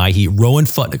 Bill Nighy, Rowan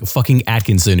fucking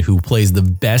Atkinson, who plays the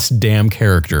best damn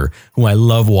character, who I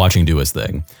love watching do his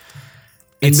thing.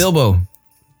 and Bilbo.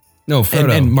 No,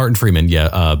 Frodo. And Martin Freeman,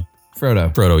 yeah.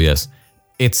 Frodo. Yes.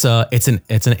 It's an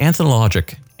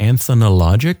anthologic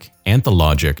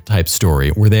type story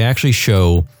where they actually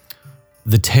show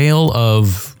the tale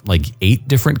of like 8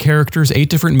 different characters, 8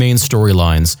 different main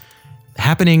storylines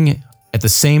happening at the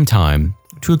same time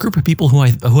to a group of people who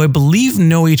I believe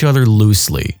know each other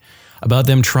loosely, about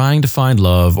them trying to find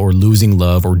love or losing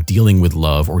love or dealing with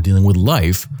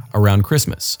life around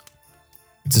Christmas.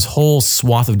 It's this whole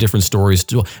swath of different stories,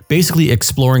 basically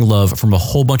exploring love from a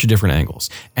whole bunch of different angles.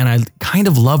 And I kind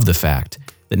of love the fact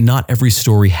that not every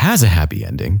story has a happy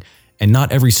ending, and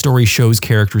not every story shows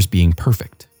characters being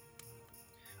perfect.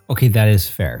 Okay, that is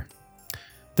fair.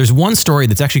 There's one story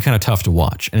that's actually kind of tough to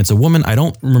watch, and it's a woman, I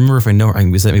don't remember if I know her,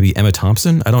 is that maybe Emma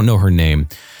Thompson? I don't know her name.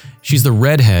 She's the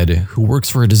redhead who works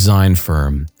for a design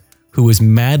firm, who is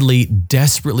madly,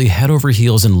 desperately head over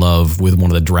heels in love with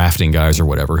one of the drafting guys or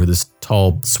whatever, who this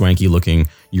tall, swanky looking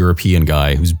European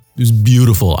guy who's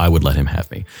beautiful. I would let him have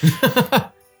me.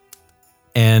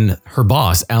 And her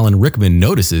boss, Alan Rickman,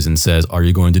 notices and says, "Are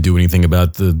you going to do anything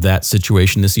about that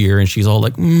situation this year?" And she's all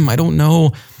like, "I don't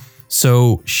know."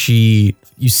 So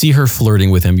you see her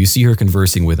flirting with him, you see her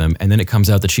conversing with him, and then it comes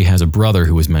out that she has a brother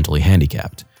who is mentally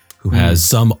handicapped, who has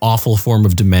some awful form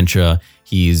of dementia.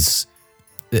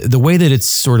 The way that it's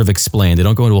sort of explained, they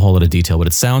don't go into a whole lot of detail, but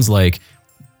it sounds like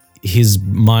his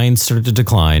mind started to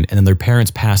decline and then their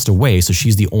parents passed away. So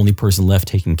she's the only person left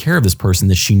taking care of this person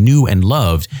that she knew and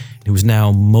loved, and who is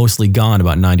now mostly gone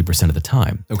about 90% of the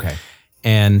time. Okay.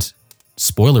 And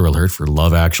spoiler alert for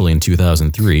Love Actually in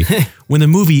 2003, when the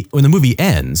movie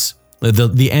ends,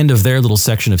 the end of their little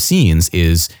section of scenes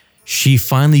is she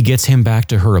finally gets him back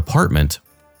to her apartment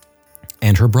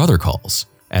and her brother calls.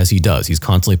 As he does, he's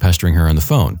constantly pestering her on the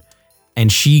phone.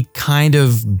 And she kind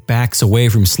of backs away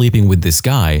from sleeping with this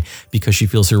guy because she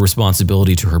feels her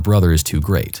responsibility to her brother is too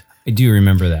great. I do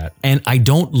remember that. And I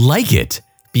don't like it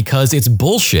because it's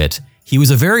bullshit. He was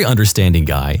a very understanding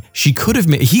guy. He could have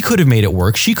made it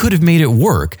work. She could have made it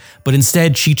work, but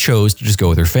instead she chose to just go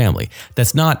with her family.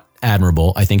 That's not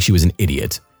admirable. I think she was an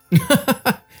idiot.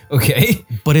 Okay.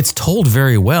 But it's told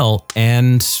very well,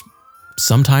 and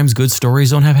sometimes good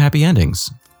stories don't have happy endings.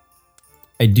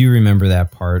 I do remember that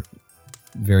part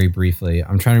very briefly.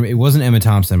 It wasn't Emma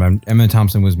Thompson, but Emma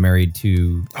Thompson was married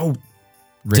to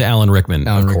To Alan Rickman,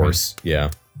 of course. Yeah.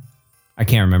 I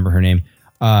can't remember her name.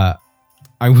 I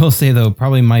will say though,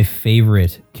 probably my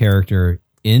favorite character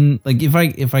in, like, if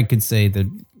I could say the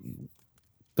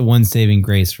one saving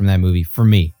grace from that movie for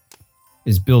me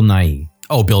is Bill Nighy.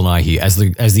 Oh, Bill Nighy as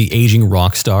the aging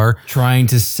rock star, trying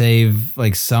to save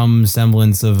like some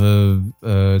semblance of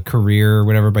a career or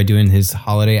whatever by doing his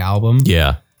holiday album.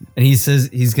 Yeah. And he says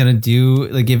he's gonna do,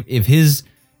 like, if his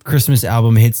Christmas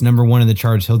album hits #1 in the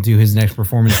charts, he'll do his next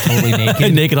performance totally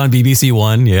naked. Naked on BBC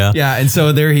One, yeah. Yeah, and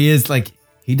so there he is, like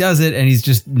he does it, and he's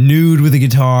just nude with a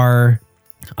guitar.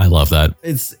 I love that.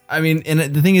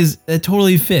 And the thing is, it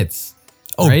totally fits.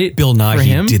 Oh, right? Bill For Nighy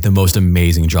him? did the most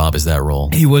amazing job as that role.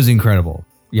 He was incredible.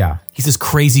 Yeah. He's this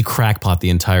crazy crackpot the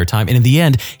entire time. And in the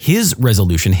end, his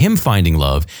resolution, him finding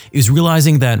love, is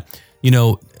realizing that,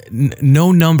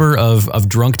 no number of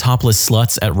drunk topless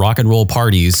sluts at rock and roll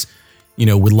parties,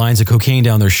 with lines of cocaine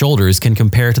down their shoulders can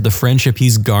compare to the friendship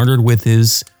he's garnered with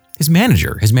his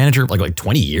manager. His manager, like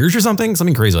 20 years or something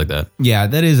crazy like that. Yeah,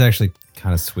 that is actually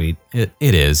kind of sweet. It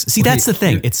is. See, that's the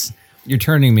thing. You're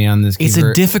turning me on this. It's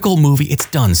a difficult movie. It's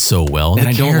done so well. And the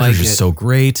I don't like characters are it. so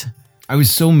great. I was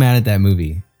so mad at that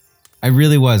movie. I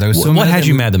really was. I was so mad. What at had that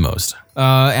you movie. mad the most?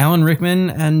 Alan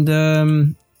Rickman and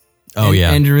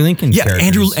Andrew Lincoln's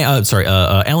characters.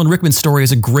 Alan Rickman's story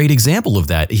is a great example of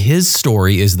that. His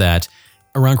story is that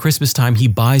around Christmas time, he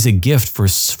buys a gift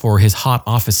for his hot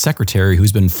office secretary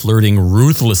who's been flirting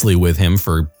ruthlessly with him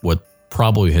for what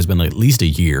probably has been at least a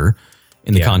year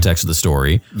in the context of the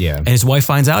story. Yeah. And his wife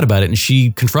finds out about it and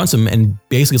she confronts him and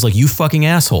basically is like, you fucking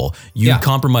asshole. You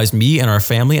compromised me and our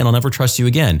family and I'll never trust you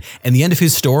again. And the end of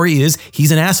his story is he's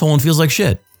an asshole and feels like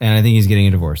shit. And I think he's getting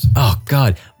a divorce. Oh,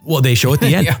 God. Well, they show at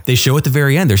the end. They show at the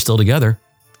very end. They're still together.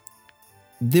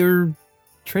 They're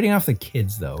trading off the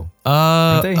kids, though.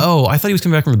 Aren't they? Oh, I thought he was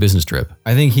coming back from a business trip.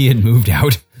 I think he had moved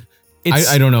out.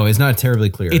 I don't know. It's not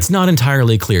terribly clear. It's not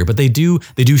entirely clear, but they do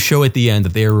show at the end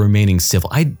that they are remaining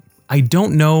civil. I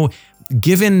don't know.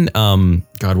 Given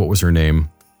God, what was her name?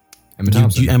 Emma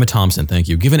Thompson. Emma Thompson. Thank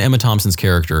you. Given Emma Thompson's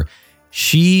character,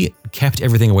 she kept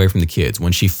everything away from the kids.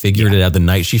 When she figured it out, the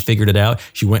night she figured it out,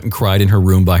 she went and cried in her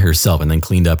room by herself and then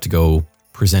cleaned up to go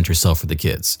present herself for the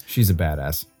kids. She's a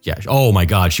badass. Yeah. Oh my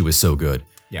God, she was so good.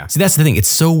 Yeah. See, that's the thing. It's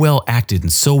so well acted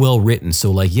and so well written.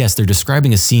 So yes, they're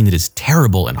describing a scene that is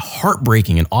terrible and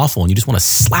heartbreaking and awful. And you just want to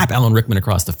slap Alan Rickman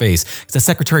across the face because that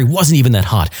secretary wasn't even that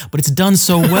hot, but it's done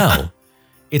so well.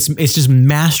 It's just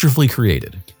masterfully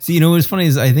created. See, what's funny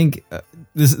is I think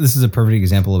this is a perfect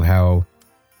example of how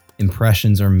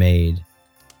impressions are made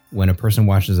when a person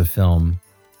watches a film,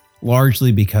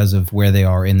 largely because of where they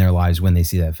are in their lives when they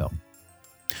see that film.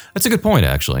 That's a good point,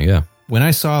 actually. Yeah. When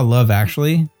I saw Love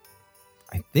Actually,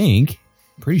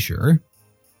 pretty sure,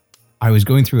 I was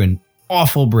going through an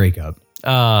awful breakup.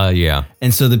 Yeah.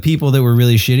 And so the people that were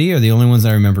really shitty are the only ones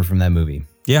I remember from that movie.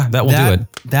 Yeah, that will do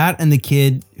it. That and the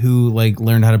kid who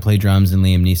learned how to play drums and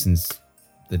Liam Neeson's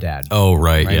the dad. Oh,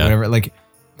 right. Yeah. Whatever.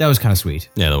 That was kind of sweet.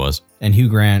 Yeah, that was. And Hugh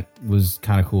Grant was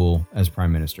kind of cool as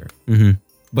prime minister. Mm-hmm.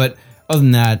 But other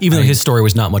than that, even though his story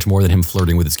was not much more than him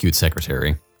flirting with his cute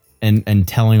secretary. And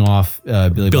telling off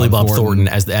Billy Bob Thornton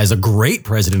as a great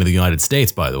president of the United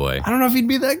States, by the way. I don't know if he'd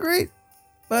be that great,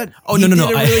 but no. He did a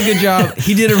really good job.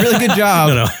 He did a really good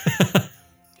job.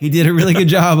 He did a really good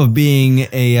job of being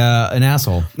an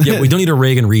asshole. Yeah, we don't need a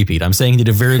Reagan repeat. I'm saying he did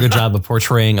a very good job of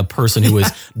portraying a person who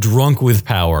was drunk with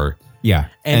power. Yeah,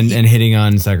 and hitting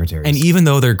on secretaries. And even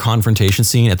though their confrontation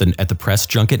scene at the press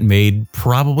junket made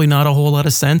probably not a whole lot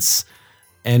of sense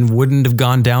and wouldn't have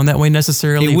gone down that way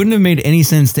necessarily. It wouldn't have made any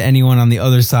sense to anyone on the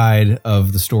other side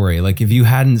of the story. Like if you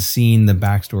hadn't seen the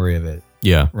backstory of it.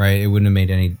 Yeah. Right? It wouldn't have made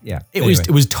any, yeah. It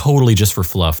was totally just for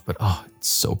fluff, but it's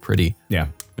so pretty. Yeah.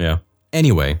 Yeah.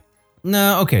 Anyway.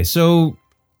 No, okay. So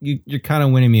you're kind of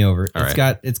winning me over.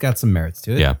 It's got some merits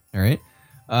to it. Yeah. All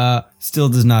right. Still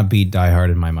does not beat Die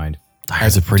Hard in my mind. Die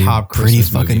Hard's a pretty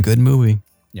fucking good movie.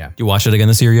 Yeah. You watched it again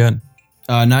this year yet?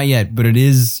 Not yet, but it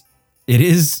is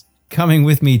coming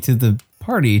with me to the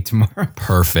party tomorrow.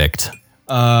 Perfect.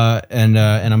 And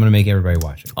I'm gonna make everybody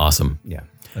watch it. Awesome. Yeah.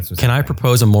 That's what's Can I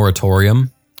propose a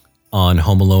moratorium on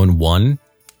Home Alone 1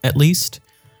 at least?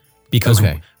 Because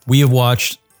we have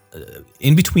watched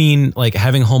in between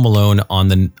having Home Alone on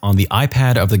the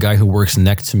iPad of the guy who works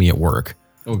next to me at work.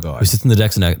 Oh God. Who sits in the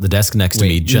desk next to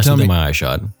me just within my eye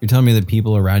shot. You're telling me that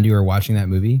people around you are watching that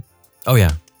movie? Oh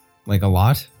yeah. Like a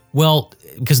lot? Well,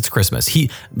 because it's Christmas.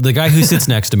 The guy who sits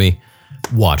next to me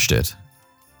watched it.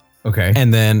 Okay.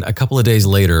 And then a couple of days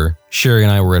later, Sherry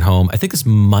and I were at home. I think this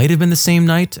might have been the same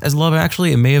night as Love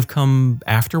Actually. It may have come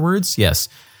afterwards. Yes.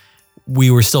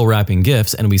 We were still wrapping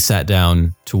gifts and we sat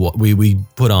down to we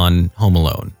put on Home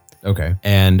Alone. Okay.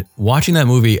 And watching that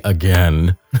movie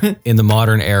again in the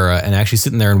modern era and actually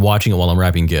sitting there and watching it while I'm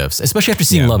wrapping gifts, especially after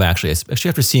seeing Love Actually, especially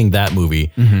after seeing that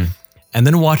movie. Mm-hmm. And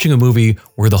then watching a movie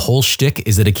where the whole shtick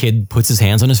is that a kid puts his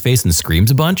hands on his face and screams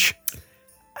a bunch.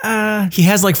 He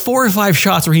has 4 or 5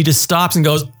 shots where he just stops and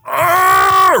goes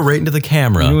right into the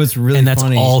camera. You know what's really and that's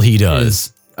funny all he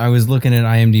does. I was looking at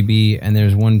IMDb and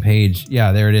there's one page.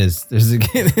 Yeah, there it is. There's a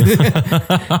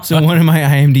so one of my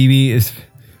IMDb is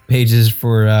pages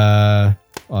for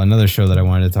another show that I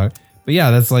wanted to talk. But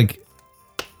yeah, that's like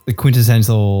the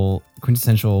quintessential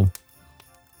Christmas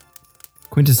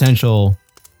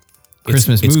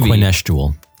it's movie.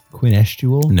 quinessential.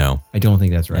 Quinessential? No, I don't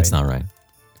think that's right. that's not right.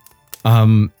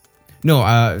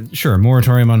 No, sure.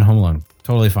 Moratorium on Home Alone.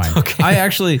 Totally fine. Okay. I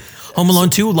actually Home Alone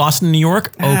 2, Lost in New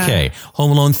York. Okay.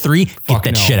 Home Alone 3, get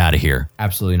that no. shit out of here.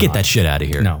 absolutely Get not. that shit out of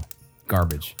here. No,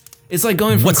 garbage. It's like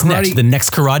going from What's karate. next? The next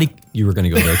karate? You were going to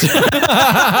go there too.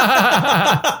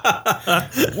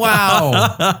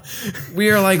 Wow, we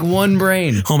are like one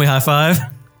brain. Homie, high five.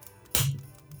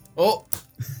 Oh,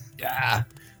 yeah.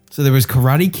 So there was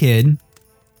Karate Kid,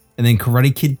 and then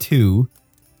Karate Kid 2,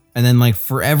 and then like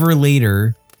forever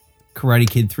later, Karate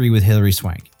Kid 3 with Hilary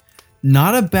Swank.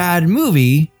 Not a bad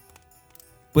movie,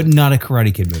 but not a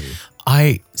Karate Kid movie.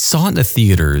 I saw it in the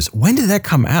theaters. When did that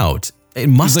come out? It It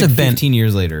was must like have been. 15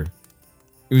 years later.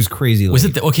 It was crazy. Was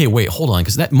late. it? Okay, wait, hold on,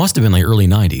 because that must have been like early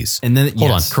 90s. And then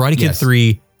hold yes, on, Karate Kid yes.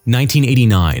 3,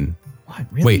 1989. What?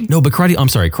 Really? Wait, no, but I'm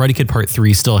sorry, Karate Kid Part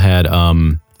 3 still had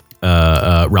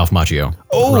Ralph Macchio.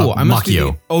 Oh, Ralph I must be.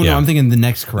 Macchio. Oh Yeah. no, I'm thinking the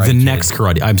next Karate. The Kid. next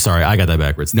Karate. I'm sorry, I got that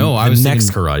backwards. No, I the was next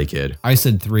thinking- Karate Kid. I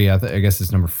said 3. I guess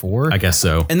it's number 4. I guess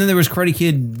so. And then there was Karate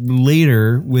Kid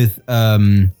later with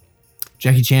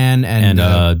Jackie Chan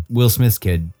and Will Smith's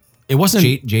kid. It wasn't.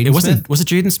 Jaden it wasn't. Smith? Was it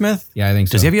Jaden Smith? Yeah, I think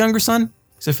so. Does he have a younger son?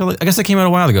 'Cause I feel like, I guess that came out a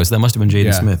while ago, so that must have been Jaden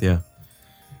Yeah. Smith. Yeah.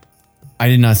 I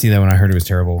did not see that when I heard it was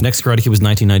terrible. Next Karate Kid was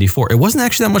 1994. It wasn't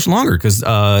actually that much longer because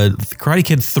Karate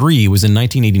Kid 3 was in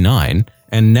 1989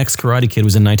 and Next Karate Kid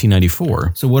was in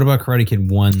 1994. So what about Karate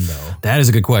Kid 1 though? That is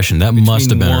a good question. That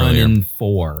must have been 1 earlier. and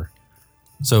 4.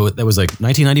 So that was like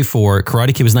 1994.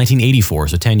 Karate Kid was 1984,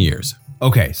 so 10 years.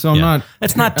 Okay, so I'm Yeah. not.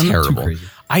 That's not I'm terrible. too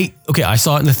crazy. I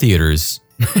saw it in the theaters.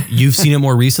 You've seen it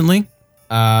more recently?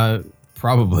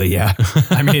 Probably yeah.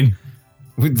 I mean,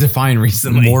 define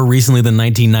recently. More recently than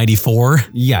 1994?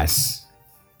 Yes,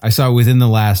 I saw it within the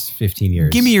last 15 years.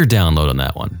 Give me your download on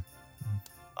that one.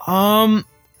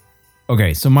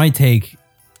 Okay, so my take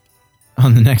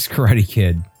on the next Karate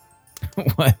Kid.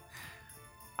 What?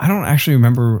 I don't actually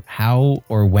remember how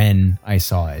or when I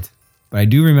saw it, but I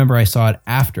do remember I saw it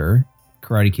after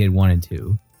Karate Kid 1 and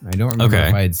 2. I don't remember Okay.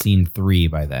 if I had seen 3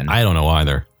 by then. I don't know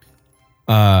either.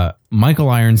 Michael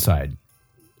Ironside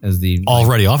as the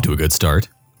Already off to a good start.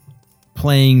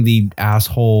 playing the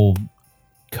asshole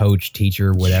coach,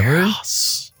 teacher, whatever.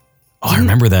 Yes. Oh, I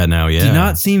remember that now, yeah. Did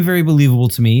not seem very believable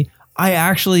to me. I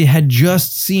actually had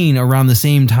just seen around the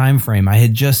same time frame. I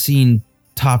had just seen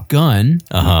Top Gun,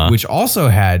 Uh-huh. which also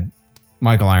had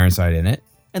Michael Ironside in it,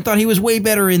 and thought he was way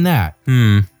better in that.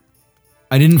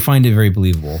 I didn't find it very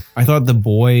believable. I thought the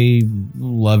boy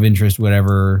love interest,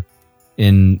 whatever,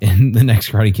 in the next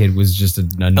Karate Kid was just Oh,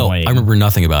 annoying. I remember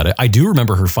nothing about it. I do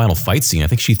remember her final fight scene. I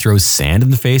think she throws sand in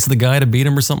the face of the guy to beat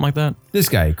him or something like that. This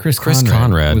guy, Chris Chris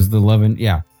Conrad. was the love and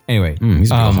yeah. Anyway,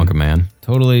 He's a real hunk of man.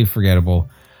 totally forgettable.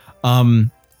 Not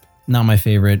my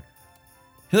favorite.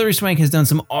 Hilary Swank has done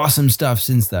some awesome stuff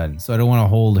since then, so I don't want to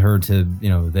hold her to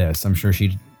this. I'm sure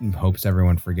she hopes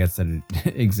everyone forgets that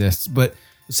it exists. But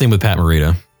Same with Pat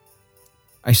Morita.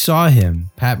 I saw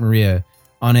him, Pat Maria,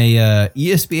 on a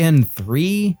ESPN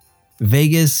 3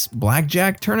 Vegas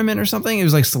blackjack tournament or something. It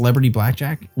was like Celebrity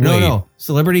Blackjack. Wait. No,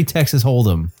 Celebrity Texas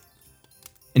Hold'em,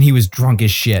 and he was drunk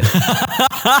as shit,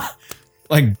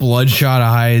 like bloodshot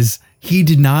eyes. He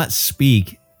did not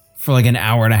speak for like an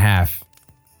hour and a half.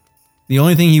 The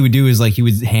only thing he would do is like he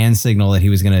would hand signal that he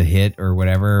was gonna hit or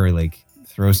whatever, or like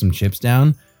throw some chips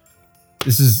down.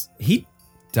 He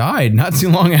died not too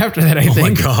long after that, I Oh my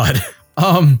think. God.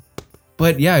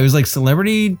 But yeah, it was like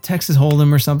Celebrity Texas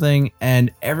Hold'em or something,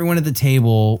 and everyone at the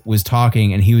table was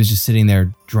talking, and he was just sitting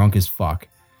there drunk as fuck.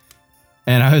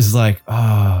 And I was like,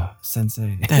 "Oh,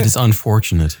 sensei." That is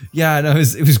unfortunate. Yeah, no, it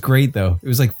was great though. It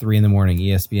was like 3 a.m,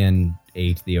 ESPN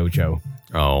 8, the Ocho,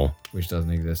 Oh. which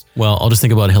doesn't exist. Well, I'll just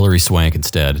think about Hilary Swank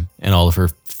instead and all of her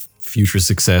future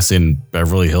success in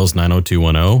Beverly Hills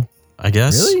 90210, I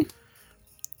guess. Really?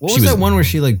 What She was was- that one where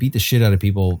she like beat the shit out of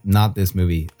people? Not this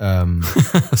movie. I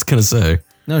was going to say.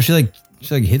 No, she like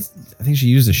hits. I think she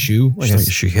used a shoe. Like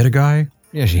She hit a guy?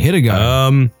 yeah, she hit a guy. I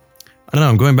don't know.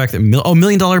 I'm going back to $1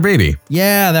 Million Baby.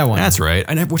 yeah, that one. That's right.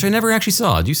 Which I never actually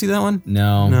saw. Do you see that one?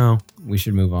 no. No. We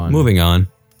should move on. Moving on.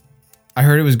 I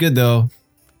heard it was good though.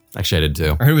 Actually, I did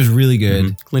too. I heard it was really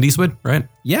good. Clint Eastwood, right?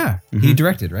 Yeah, he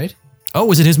directed, right? Oh,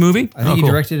 was it his movie? I think he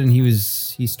directed and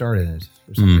he starred in it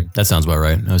or something. That sounds about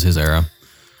right. That was his era.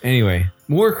 Anyway,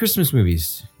 more Christmas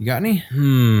movies. You got any?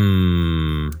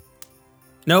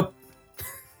 Nope.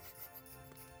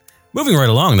 Moving right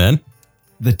along then.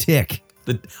 The Tick.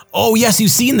 Oh, yes,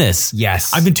 you've seen this.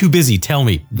 Yes. I've been too busy. Tell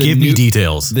me. Give me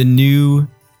details. The new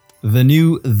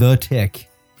The Tick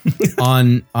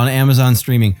on Amazon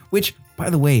streaming, which, by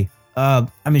the way,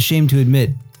 I'm ashamed to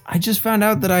admit, I just found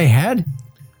out that I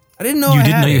didn't know You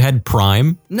didn't know you had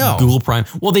Prime? No. Google Prime.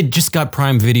 Well, they just got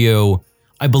Prime Video,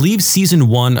 I believe season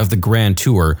 1 of the Grand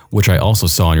Tour, which I also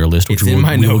saw on your list, which we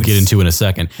will get into in a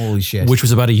second. Holy shit. Which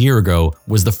was about a year ago,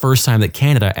 was the first time that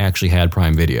Canada actually had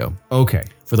Prime Video. Okay.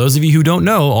 For those of you who don't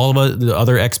know, all of the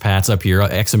other expats up here,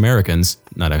 ex-Americans,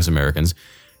 not ex-Americans,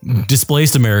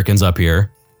 displaced Americans up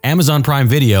here, Amazon Prime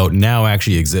Video now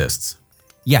actually exists.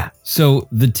 Yeah. So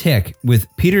The Tick with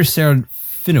Peter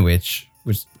Serafinowicz,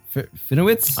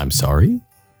 Finowitz? I'm sorry?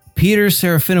 Peter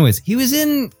Serafinowicz. He was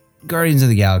in Guardians of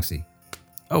the Galaxy.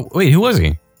 Oh, wait, who was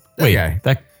he? That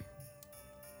guy.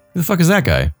 Who the fuck is that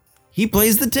guy? He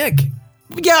plays the Tick.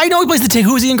 Yeah, I know he plays the Tick.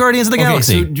 Who is he in Guardians of the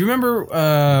Galaxy? So do you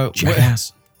remember...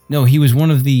 Jackass. No, he was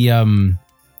one of the...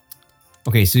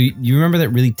 Okay, so you remember that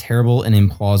really terrible and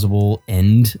implausible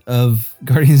end of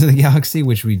Guardians of the Galaxy,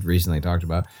 which we recently talked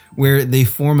about, where they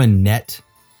form a net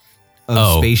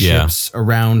of spaceships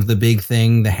around the big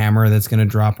thing, the hammer that's going to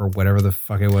drop or whatever the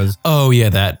fuck it was. Oh, yeah,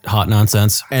 that hot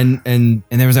nonsense. And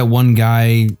there was that one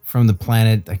guy from the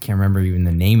planet, I can't remember even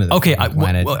the name of the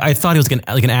planet. I thought he was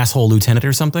like an asshole lieutenant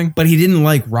or something. But he didn't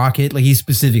like Rocket. Like, he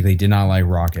specifically did not like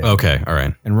Rocket. Okay, all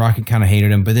right. And Rocket kind of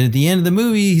hated him. But then at the end of the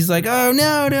movie, he's like, oh,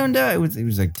 no, don't die. It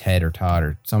was like Ted or Todd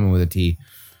or someone with a T.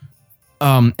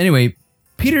 Anyway,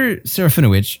 Peter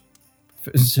Serafinowicz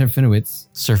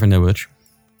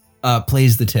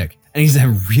plays the Tick. And he's a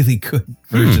really good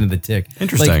version of the Tick.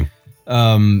 Interesting.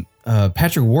 Like,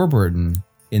 Patrick Warburton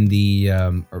in the,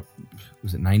 or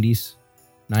was it 90s?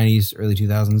 90s, early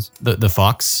 2000s? The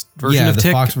Fox version of the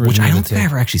Tick, Fox version which I of don't the think I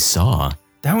Tick. ever actually saw.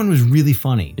 That one was really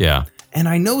funny. Yeah. And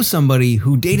I know somebody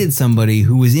who dated somebody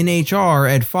who was in HR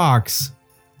at Fox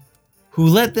who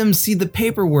let them see the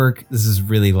paperwork. This is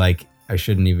really like, I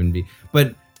shouldn't even be,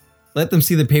 but let them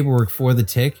see the paperwork for the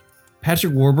Tick.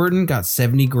 Patrick Warburton got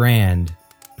 $70,000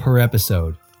 per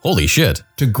episode. Holy shit.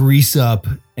 To grease up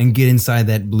and get inside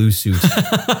that blue suit.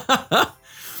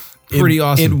 Pretty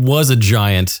awesome. It was a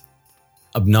giant,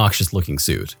 obnoxious looking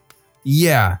suit.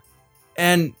 Yeah.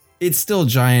 And it's still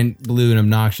giant, blue, and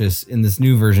obnoxious in this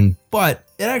new version, but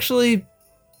it actually,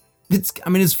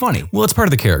 it's funny. Well, it's part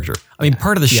of the character. I mean,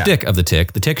 part of the shtick of the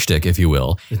Tick shtick, if you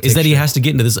will, is that he has to get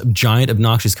into this giant,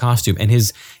 obnoxious costume, and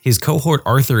his cohort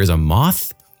Arthur is a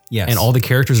moth. Yes. And all the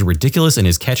characters are ridiculous, and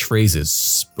his catchphrase is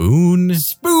spoon.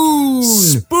 Spoon!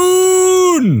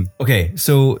 Spoon! Okay,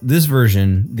 so this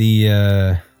version,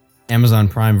 the Amazon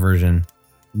Prime version,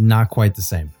 not quite the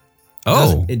same.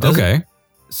 It doesn't, okay.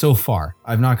 So far.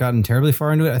 I've not gotten terribly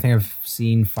far into it. I think I've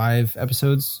seen 5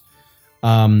 episodes.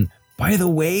 By the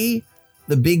way,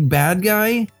 the big bad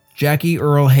guy, Jackie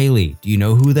Earle Haley. Do you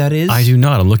know who that is? I do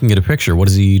not. I'm looking at a picture. What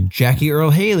is he? Jackie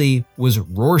Earle Haley was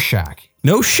Rorschach.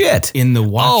 No shit. In The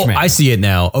Watchmen. Oh, I see it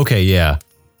now. Okay, yeah.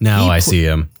 Now I see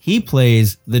him. He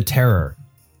plays the Terror,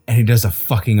 and he does a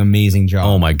fucking amazing job.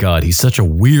 Oh my God, he's such a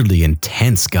weirdly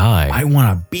intense guy. I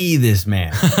want to be this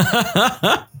man.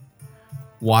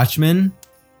 Watchmen,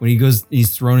 when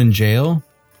he's thrown in jail,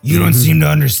 you don't seem to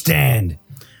understand.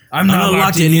 I'm not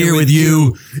locked in here with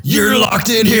you. You're locked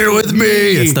in here with me.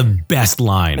 It's the best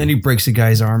line. And he breaks a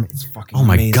guy's arm. It's fucking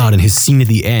amazing. My God, and his scene at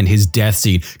the end, his death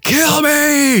scene. Kill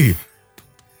me!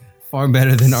 Far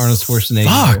better than Arnold Schwarzenegger.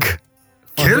 Fuck!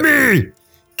 Kill me!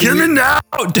 Kill me now!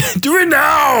 Do it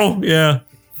now! Yeah.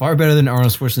 Far better than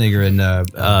Arnold Schwarzenegger in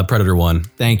Predator 1.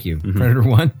 Thank you. Predator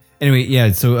 1. Anyway,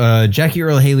 yeah, so Jackie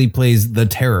Earle Haley plays the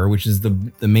Terror, which is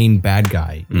the main bad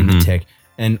guy in the Tick.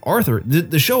 And Arthur,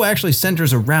 the show actually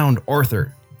centers around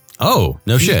Arthur. Oh,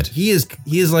 no shit. He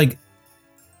is like,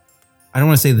 I don't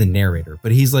want to say the narrator,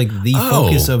 but he's like the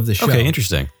focus of the show. Okay,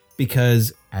 interesting.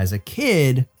 Because as a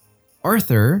kid,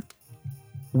 Arthur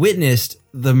witnessed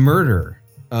the murder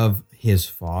of his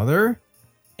father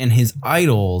and his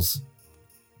idols,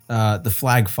 the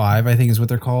Flag Five, I think is what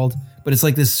they're called. But it's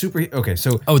like this super. Okay,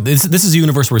 so this is a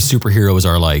universe where superheroes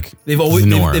are like they've always the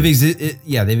norm.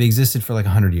 they've existed for like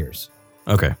 100 years.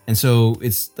 Okay, and so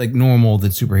it's like normal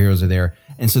that superheroes are there.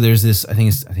 And so there's this. I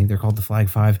think they're called the Flag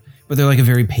Five, but they're like a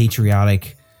very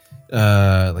patriotic,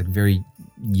 like very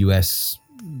U.S.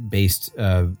 based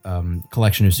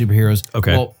collection of superheroes.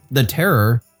 Okay, well, the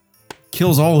Terror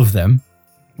kills all of them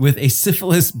with a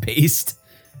syphilis-based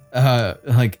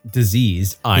like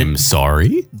disease. I'm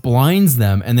sorry. Blinds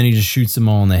them, and then he just shoots them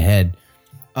all in the head.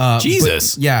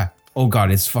 Jesus. Yeah. Oh God,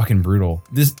 it's fucking brutal.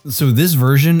 This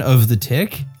version of the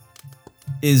Tick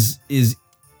is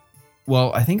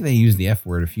Well, I think they use the F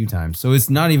word a few times, so it's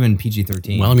not even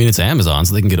PG-13. Well, I mean, it's Amazon,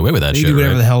 so they can get away with that they shit, do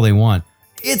whatever right? the hell they want.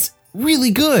 It's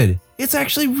really good. It's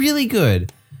actually really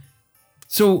good.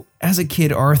 So, as a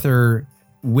kid, Arthur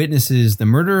witnesses the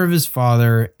murder of his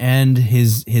father and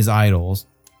his idols.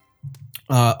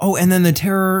 And then the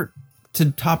terror,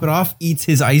 to top it off, eats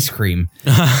his ice cream.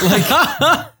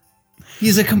 Like,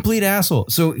 he's a complete asshole.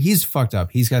 So he's fucked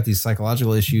up. He's got these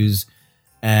psychological issues,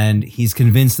 and he's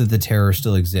convinced that the terror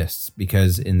still exists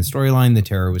because in the storyline, the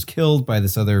terror was killed by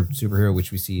this other superhero,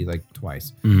 which we see like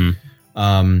twice.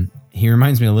 Mm-hmm. He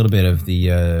reminds me a little bit of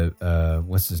the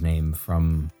what's his name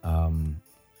from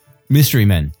Mystery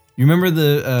Men. You remember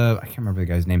I can't remember the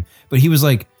guy's name, but he was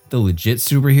like the legit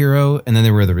superhero, and then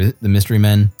there were the Mystery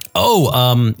Men.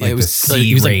 Oh, Like it was the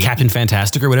he was like C-rate. Captain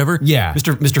Fantastic or whatever. Yeah.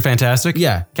 Mr. Fantastic.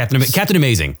 Yeah. Captain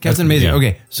Amazing. Captain Amazing. Yeah.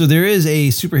 Okay, so there is a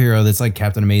superhero that's like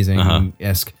Captain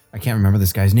Amazing-esque. I can't remember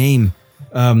this guy's name.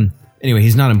 Anyway,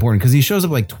 he's not important because he shows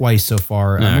up like twice so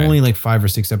far. I'm right. only like 5 or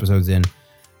 6 episodes in.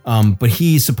 But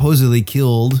he supposedly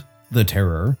killed the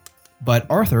terror, but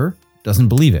Arthur doesn't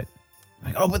believe it.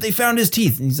 Like, oh, but they found his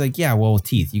teeth. And he's like, yeah, well,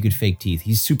 teeth. You could fake teeth.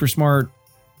 He's super smart.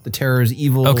 The terror is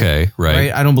evil. Okay,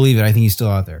 right. I don't believe it. I think he's still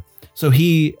out there. So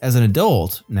he, as an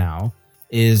adult now,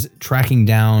 is tracking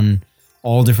down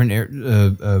all different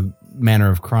manner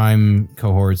of crime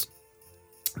cohorts,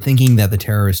 thinking that the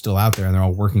terror is still out there and they're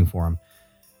all working for him.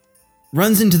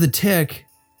 Runs into the Tick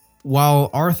while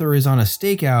Arthur is on a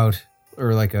stakeout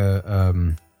or like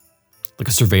a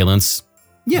surveillance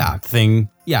thing.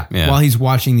 Yeah, Yeah. while he's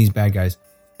watching these bad guys.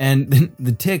 And then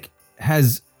the Tick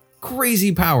has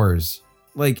crazy powers.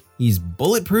 Like, he's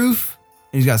bulletproof,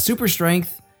 and he's got super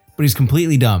strength, but he's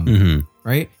completely dumb, Mm-hmm.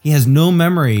 right? He has no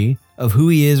memory of who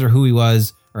he is or who he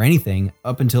was or anything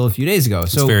up until a few days ago.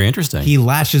 It's So very interesting. he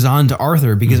latches on to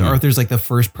Arthur because Arthur's like the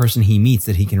first person he meets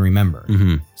that he can remember.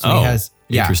 Mm-hmm. So he has,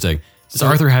 interesting. Does So-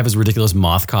 Arthur have his ridiculous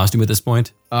moth costume at this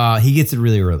point? he gets it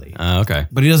really early. Okay.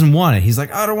 But he doesn't want it. He's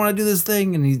like, I don't want to do this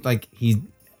thing. And he's like,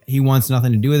 he wants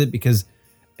nothing to do with it because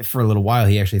for a little while,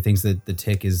 he actually thinks that the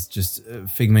Tick is just a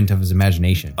figment of his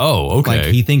imagination. Oh, okay.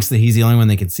 Like, he thinks that he's the only one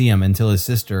that could see him until his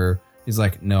sister is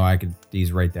like, no,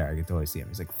 he's right there. I could totally see him.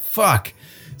 He's like, fuck.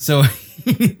 So,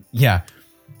 yeah.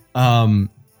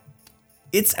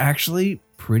 It's actually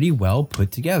pretty well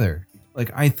put together. Like,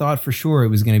 I thought for sure it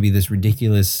was going to be this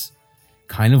ridiculous,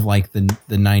 kind of like the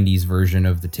 90s version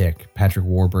of the Tick, Patrick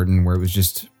Warburton, where it was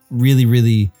just really,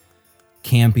 really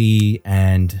campy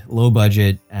and low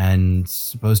budget and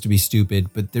supposed to be stupid,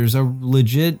 but there's a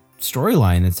legit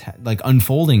storyline that's like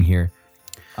unfolding here.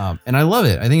 And I love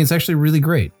it. I think it's actually really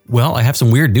great. Well, I have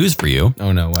some weird news for you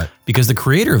Oh no, what? because the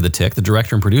creator of The Tick, the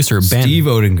director and producer, Ben, Steve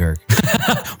Odenkirk.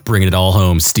 bringing it all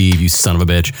home, Steve, you son of a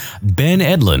bitch. Ben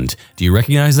Edlund. Do you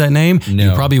recognize that name? No.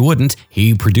 You probably wouldn't.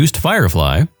 He produced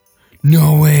Firefly,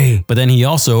 No way. but then he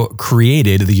also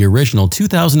created the original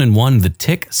 2001 The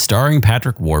Tick starring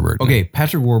Patrick Warburton. Okay,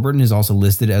 Patrick Warburton is also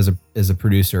listed as a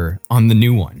producer on the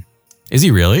new one. Is he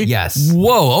really? Yes.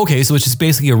 Whoa, okay, so it's just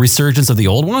basically a resurgence of the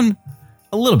old one?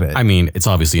 A little bit. I mean, it's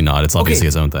obviously not. It's obviously Okay.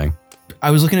 his own thing.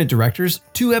 I was looking at directors.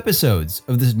 2 episodes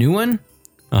of this new one.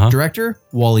 Uh-huh. Director,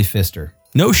 Wally Pfister.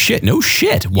 No shit.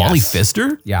 Wally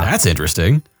Pfister? Yeah. That's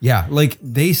interesting. Yeah, like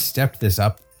they stepped this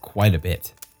up quite a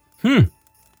bit.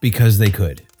 Because they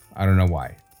could. I don't know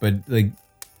why. But like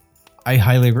I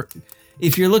highly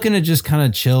if you're looking to just kind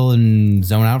of chill and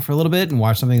zone out for a little bit and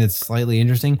watch something that's slightly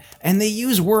interesting, and they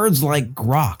use words like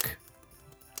grok.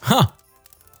 Huh.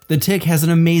 The Tick has an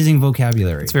amazing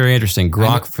vocabulary. It's very interesting.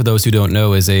 Grok, for those who don't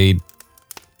know, it's a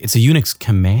Unix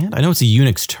command. I know it's a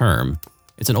Unix term.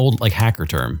 It's an old like hacker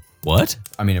term. What?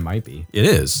 I mean, it might be. It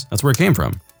is. That's where it came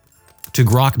from. To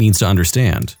grok means to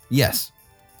understand. Yes.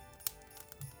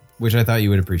 Which I thought you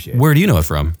would appreciate. Where do you know it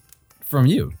from? From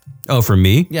you. Oh, from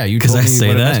me? Yeah, you because told I me say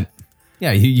what it that. meant.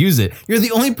 Yeah, you use it. You're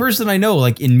the only person I know,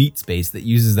 like in meat space, that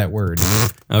uses that word.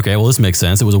 Okay, well, this makes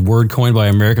sense. It was a word coined by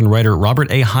American writer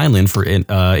Robert A. Heinlein for in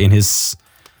the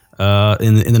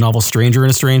novel Stranger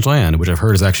in a Strange Land, which I've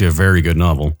heard is actually a very good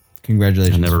novel.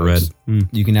 Congratulations. I never folks. read.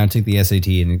 You can now take the SAT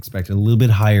and expect a little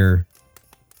bit higher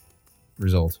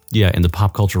result. Yeah, in the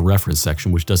pop culture reference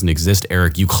section, which doesn't exist,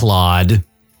 Eric, you clod.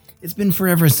 It's been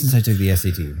forever since I took the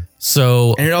SAT.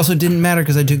 So And it also didn't matter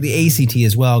because I took the ACT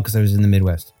as well because I was in the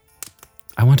Midwest.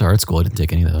 I went to art school. I didn't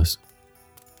take any of those.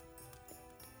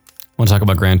 Want to talk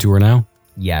about Grand Tour now?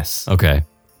 Yes. Okay.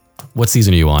 What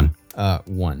season are you on?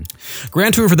 1.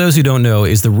 Grand Tour, for those who don't know,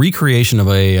 is the recreation of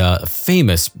a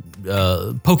famous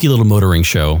pokey little motoring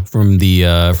show from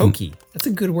the... Pokey. That's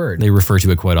a good word. They refer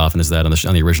to it quite often as that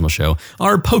on the original show.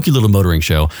 Our pokey little motoring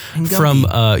show And from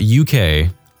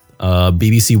UK,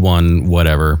 BBC One,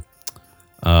 whatever.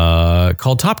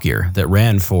 called Top Gear that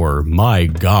ran for, my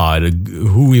God,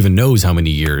 who even knows how many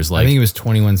years? I Like think it was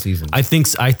 21 seasons. I think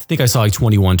I saw like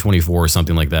 21, 24 or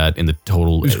something like that in the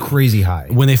total. It was crazy high.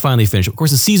 When they finally finished. Of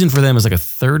course, the season for them is like a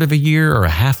third of a year or a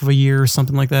half of a year or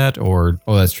something like that. Or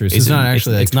Oh, that's true. So it's not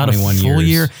actually like it's not a 21 full years.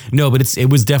 year. No, but it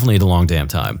was definitely a long damn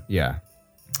time. Yeah.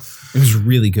 It was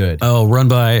really good. Oh, run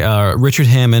by Richard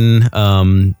Hammond,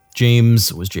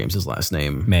 James, what was James's last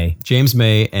name? May. James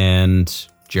May and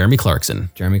Jeremy Clarkson.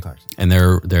 Jeremy Clarkson. And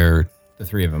they're The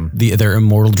three of them. their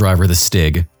immortal driver, the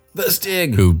Stig, The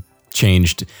Stig. who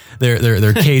changed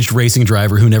their caged racing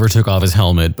driver who never took off his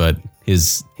helmet, but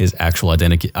his actual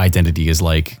identity as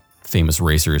like famous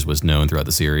racers was known throughout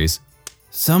the series.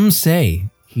 Some say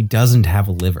he doesn't have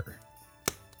a liver,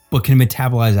 but can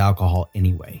metabolize alcohol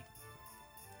anyway.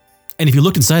 And if you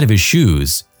looked inside of his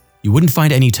shoes, you wouldn't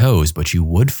find any toes, but you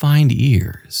would find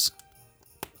ears.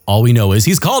 All we know is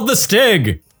he's called the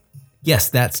Stig. Yes,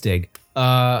 that Stig.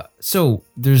 So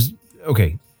there's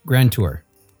Grand Tour.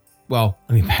 Well,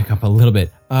 let me back up a little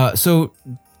bit. So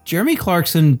Jeremy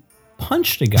Clarkson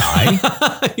punched a guy.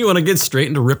 You want to get straight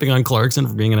into ripping on Clarkson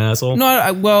for being an asshole?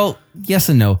 No, well, yes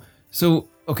and no. So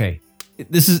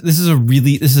this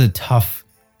is a tough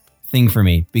thing for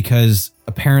me because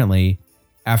apparently,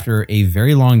 after a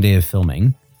very long day of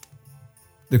filming,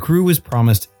 the crew was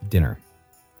promised dinner.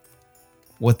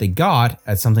 What they got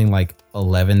at something like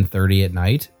 11:30 at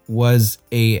night was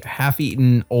a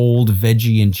half-eaten old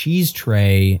veggie and cheese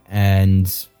tray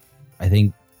and I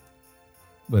think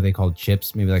what they called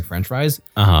chips, maybe like French fries.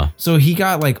 Uh-huh. So he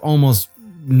got like almost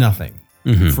nothing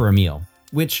for a meal,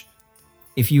 which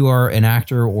if you are an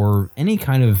actor or any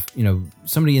kind of,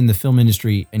 somebody in the film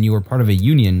industry and you are part of a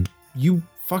union, you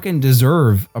fucking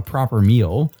deserve a proper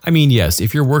meal. I mean, yes,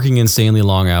 if you're working insanely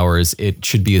long hours, it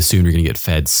should be assumed you're going to get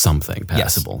fed something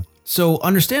passable. Yes. So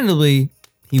understandably,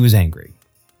 he was angry.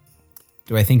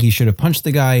 Do I think he should have punched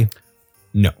the guy?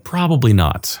 No, Probably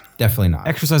not. definitely not.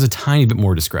 Exercise a tiny bit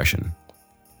more discretion.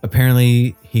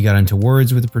 Apparently, he got into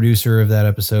words with the producer of that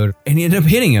episode and he ended up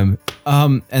hitting him.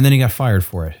 And then he got fired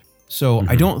for it. So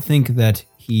I don't think that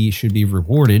he should be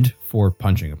rewarded for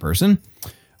punching a person.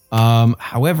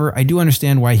 However, I do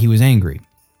understand why he was angry.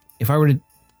 If I were to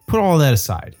put all that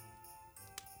aside,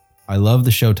 I love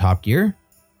the show Top Gear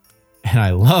and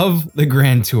I love the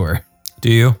Grand Tour.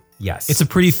 Do you? Yes. It's a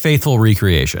pretty faithful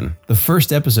recreation. The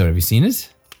first episode. Have you seen it?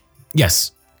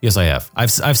 Yes. Yes, I have.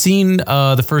 I've seen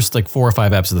the first like 4 or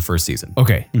 5 episodes of the first season.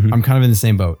 Okay. I'm kind of in the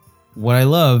same boat. What I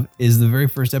love is the very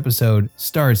first episode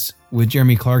starts with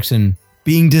Jeremy Clarkson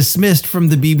being dismissed from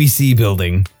the BBC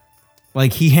building.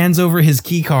 Like he hands over his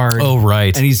key card. Oh,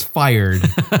 right. And he's fired.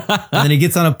 And then he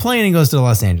gets on a plane and goes to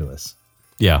Los Angeles,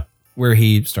 Yeah. where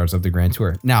he starts up the Grand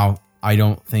Tour. Now, I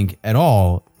don't think at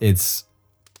all it's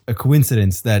a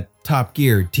coincidence that Top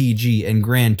Gear, TG, and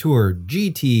Grand Tour,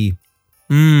 GT,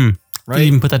 Didn't right?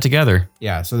 even put that together.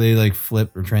 Yeah, so they like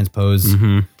flip or transpose,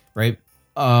 right?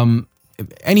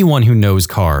 Anyone who knows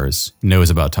cars knows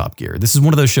about Top Gear. This is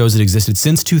one of those shows that existed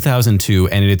since 2002,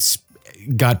 and it's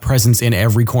got presence in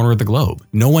every corner of the globe.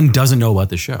 No one doesn't know about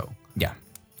the show. Yeah.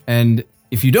 And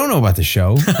if you don't know about the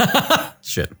show,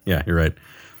 Shit. Yeah, you're right.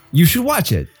 you should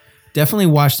watch it. Definitely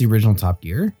watch the original Top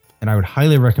Gear, and I would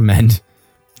highly recommend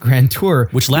Grand Tour.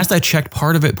 Which last I checked,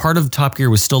 part of Top Gear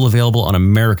was still available on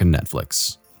American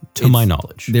Netflix, to my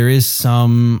knowledge. There is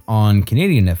some on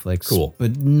Canadian Netflix, Cool.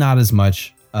 but not as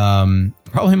much.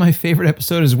 Probably my favorite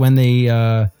episode is when they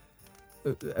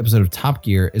episode of Top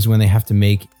Gear is when they have to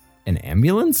make an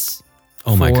ambulance.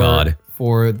 Oh my God.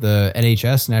 For the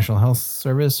NHS, National Health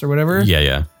Service or whatever.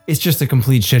 Yeah. It's just a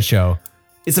complete shit show.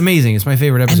 It's amazing. It's my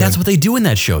favorite episode. And that's what they do in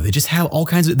that show. They just have all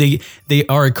kinds of they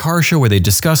are a car show where they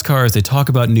discuss cars, they talk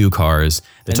about new cars,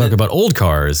 they talk about old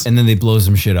cars, and then they blow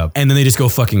some shit up. and then they just go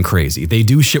fucking crazy. They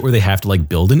do shit where they have to like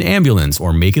build an ambulance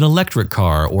or make an electric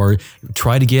car or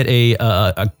try to get a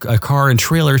car and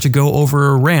trailer to go over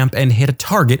a ramp and hit a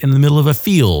target in the middle of a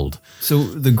field. So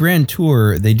the Grand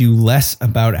Tour, they do less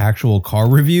about actual car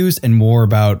reviews and more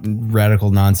about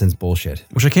radical nonsense bullshit.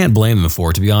 Which I can't blame them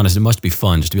for. To be honest, it must be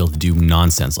fun just to be able to do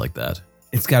nonsense like that.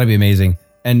 It's got to be amazing.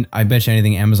 And I bet you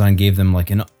anything, Amazon gave them like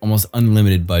an almost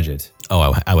unlimited budget.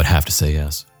 Oh, I would have to say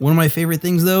yes. One of my favorite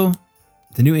things, though,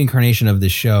 the new incarnation of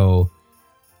this show,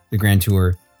 the Grand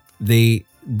Tour, they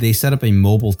set up a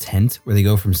mobile tent where they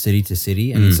go from city to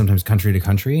city and sometimes country to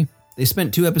country. They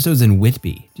spent 2 episodes in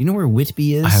Whitby. Do you know where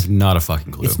Whitby is? I have not a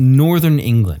fucking clue. It's northern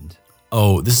England.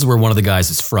 Oh, this is where one of the guys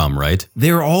is from, right?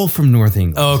 They're all from North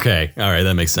England. Okay. All right.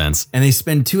 That makes sense. And they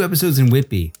spend 2 episodes in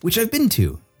Whitby, which I've been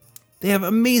to. They have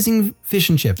amazing fish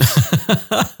and chips.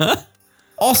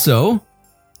 Also,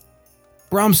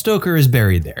 Bram Stoker is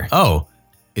buried there. Oh,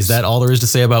 Is that all there is to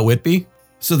say about Whitby?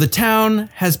 So the town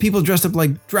has people dressed up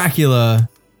like Dracula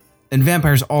and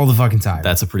vampires all the fucking time.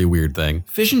 That's a pretty weird thing.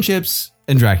 Fish and chips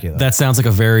and Dracula. That sounds like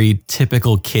a very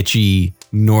typical kitschy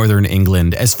Northern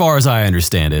England, as far as I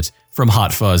understand it, from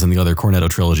Hot Fuzz and the other Cornetto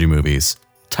trilogy movies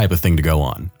type of thing to go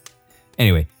on.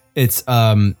 Anyway, it's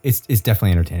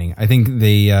definitely entertaining. I think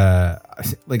they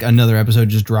like another episode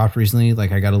just dropped recently.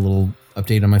 Like I got a little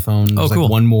update on my phone. There's cool.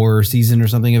 like one more season or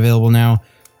something available now.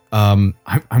 I'm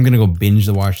gonna go binge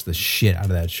to watch the shit out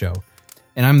of that show.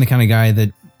 And I'm the kind of guy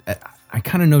that I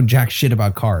kind of know jack shit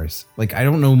about cars. Like I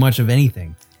don't know much of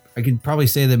anything. I could probably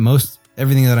say that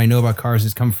everything that I know about cars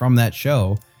has come from that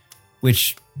show,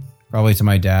 which probably to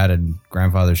my dad and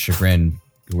grandfather's chagrin,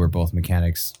 who were both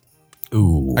mechanics.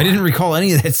 Ooh. I didn't recall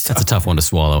any of that stuff. That's a tough one to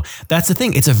swallow. That's the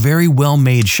thing. It's a very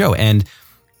well-made show. And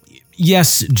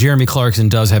yes, Jeremy Clarkson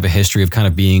does have a history of kind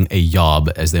of being a yob,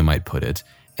 as they might put it.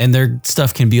 And their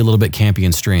stuff can be a little bit campy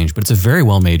and strange, but it's a very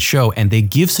well-made show. And they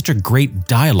give such a great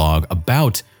dialogue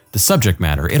about the subject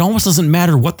matter. It almost doesn't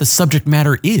matter what the subject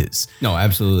matter is. No,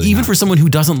 absolutely Even not. for someone who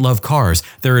doesn't love cars,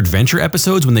 their adventure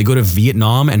episodes when they go to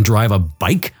Vietnam and drive a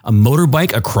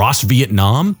motorbike across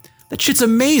Vietnam, that shit's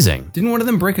amazing. Didn't one of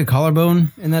them break a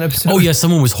collarbone in that episode? Oh yeah,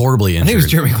 someone was horribly injured. I think it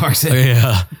was Jeremy Clarkson.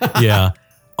 Yeah.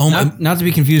 Oh my, Not to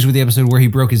be confused with the episode where he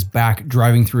broke his back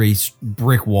driving through a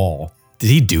brick wall did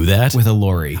he do that? with a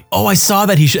lorry. Oh, I saw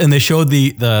that and they showed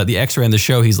the X-ray in the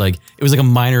show. He's like, it was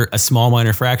like a small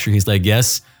minor fracture. He's like,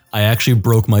 yes, I actually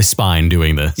broke my spine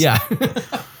doing this. Yeah.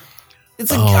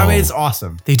 I mean, it's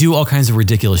awesome. They do all kinds of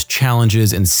ridiculous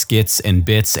challenges and skits and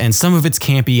bits, and some of it's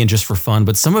campy and just for fun,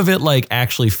 but some of it like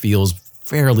actually feels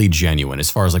fairly genuine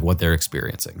as far as like what they're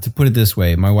experiencing. To put it this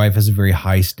way, my wife has a very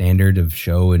high standard of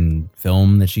show and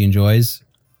film that she enjoys.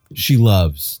 She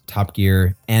loves Top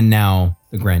Gear and now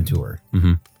the Grand Tour.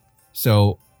 Mm-hmm.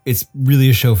 So it's really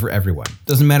a show for everyone.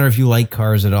 Doesn't matter if you like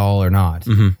cars at all or not.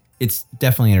 Mm-hmm. It's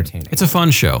definitely entertaining. It's a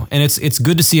fun show, and it's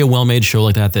good to see a well-made show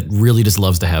like that really just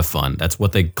loves to have fun. That's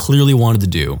what they clearly wanted to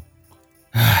do.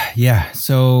 Yeah,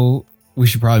 so we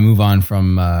should probably move on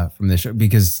from this show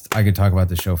because I could talk about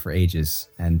the show for ages,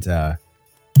 and I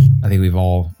think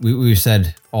we've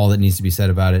said all that needs to be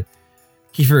said about it.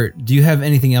 Kiefer, do you have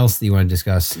anything else that you want to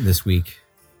discuss this week?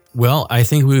 Well, I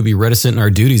think we would be reticent in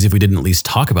our duties if we didn't at least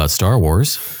talk about Star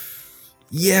Wars.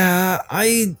 Yeah,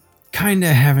 I kind of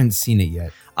haven't seen it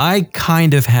yet. I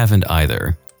kind of haven't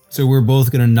either. So we're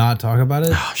both going to not talk about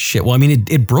it? Oh, shit. Well, I mean,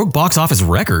 it broke box office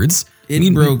records.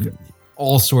 It broke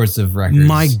all sorts of records.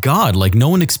 My God, like no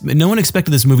one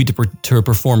expected this movie to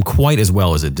perform quite as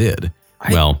well as it did.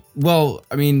 Well,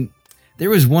 I mean, there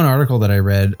was one article that I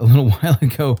read a little while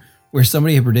ago where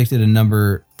somebody had predicted a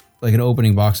number, like an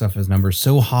opening box office number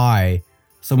so high,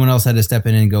 someone else had to step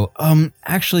in and go,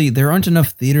 actually, there aren't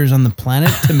enough theaters on the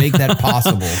planet to make that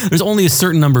possible. There's only a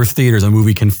certain number of theaters a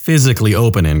movie can physically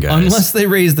open in, guys. Unless they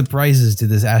raise the prices to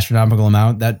this astronomical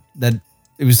amount, that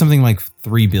it was something like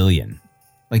 $3 billion.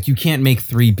 Like you can't make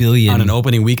 $3 billion on an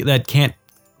opening week. That can't,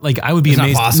 like, I would be It's not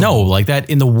amazed. possible. No, like that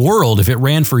in the world, if it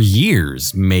ran for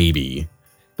years, maybe.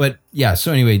 But yeah,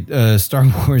 so anyway, Star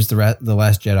Wars: The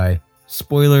Last Jedi.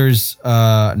 Spoilers,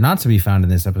 not to be found in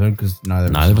this episode because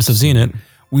neither of us have seen it.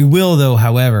 We will, though,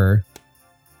 however,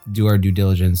 do our due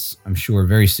diligence, I'm sure,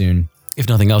 very soon. If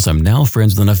nothing else, I'm now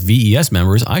friends with enough VES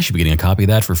members. I should be getting a copy of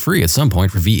that for free at some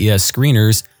point for VES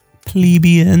screeners.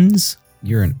 Plebeians.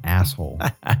 You're an asshole.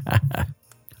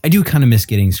 I do kind of miss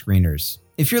getting screeners.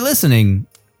 If you're listening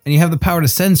and you have the power to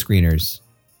send screeners,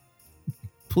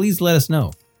 please let us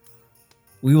know.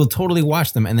 We will totally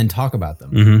watch them and then talk about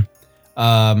them.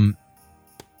 Mm-hmm.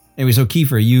 Anyway, so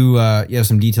Kiefer, you have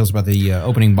some details about the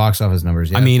opening box office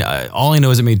numbers. Yeah? I mean, all I know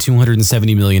is it made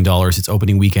 $270 million its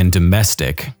opening weekend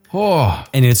domestic. Oh,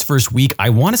 And in its first week,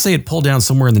 I want to say it pulled down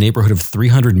somewhere in the neighborhood of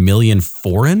 300 million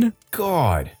foreign.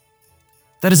 God.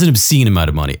 That is an obscene amount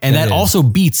of money. And That that is. also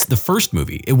beats the first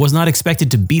movie. It was not expected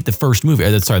to beat the first movie.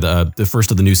 The first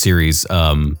of the new series,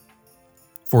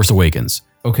 Force Awakens.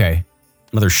 Okay.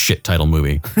 Another shit title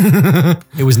movie.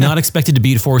 It was not expected to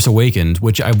beat Force Awakens,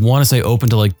 which I want to say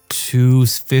opened to like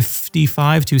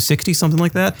 255, 260, something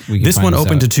like that. We can This find one this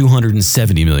opened out. to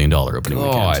 $270 million opening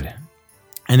weekend. God.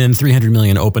 And then 300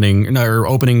 million either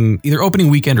opening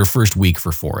weekend or first week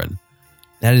for foreign.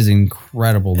 That is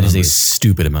incredible. That is a numbers.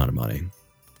 stupid amount of money.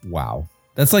 Wow.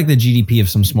 That's like the GDP of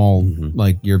some small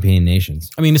like European nations.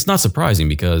 I mean, it's not surprising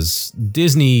because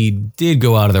Disney did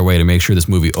go out of their way to make sure this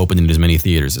movie opened in as many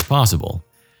theaters as possible.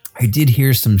 I did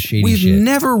hear some shady We've shit.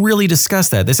 never really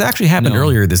discussed that. This actually happened No.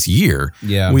 earlier this year.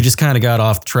 Yeah. We just kind of got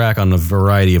off track on a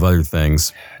variety of other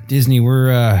things. Disney,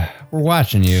 we're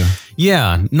watching you.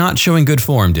 Yeah, not showing good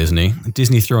form, Disney.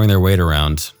 Disney throwing their weight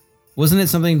around. Wasn't it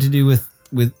something to do with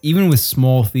even with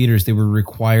small theaters, they were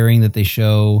requiring that they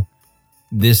show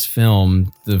this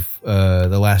film, the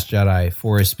Last Jedi,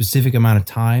 for a specific amount of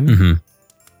time, Mm-hmm.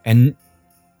 and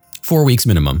 4 weeks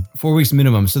minimum 4 weeks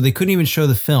minimum. So they couldn't even show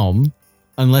the film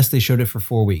unless they showed it for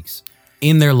 4 weeks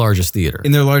in their largest theater.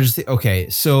 in their largest. Okay,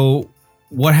 so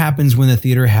what happens when the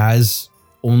theater has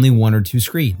only 1 or 2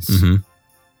 screens? Mm-hmm.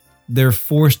 They're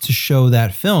forced to show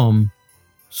that film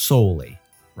solely,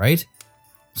 right?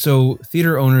 So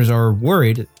theater owners are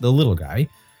worried, the little guy,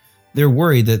 they're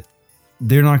worried that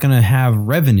they're not going to have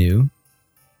revenue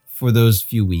for those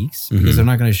few weeks because Mhm. they're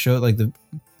not going to show, like, the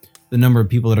number of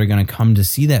people that are going to come to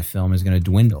see that film is going to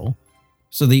dwindle.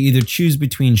 So they either choose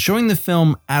between showing the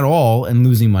film at all and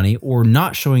losing money, or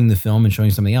not showing the film and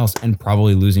showing something else and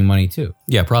probably losing money too.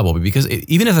 Yeah, probably, because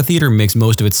even if a theater makes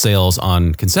most of its sales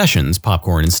on concessions,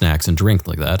 popcorn and snacks and drink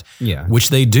like that, Yeah. which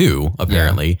they do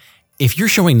apparently, if you're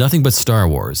showing nothing but Star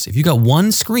Wars, if you got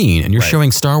one screen and you're Right.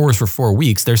 showing Star Wars for 4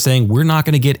 weeks, they're saying we're not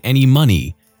going to get any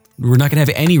money. We're not going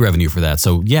to have any revenue for that.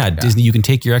 So yeah, Disney, you can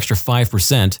take your extra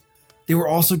 5%. They were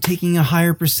also taking a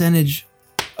higher percentage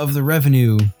of the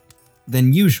revenue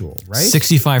than usual, right?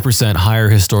 65% higher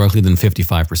historically than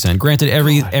 55%. Granted,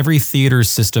 every theater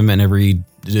system and every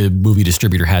movie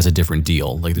distributor has a different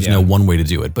deal. Like there's no one way to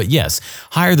do it. But yes,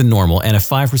 higher than normal, and a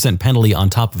 5% penalty on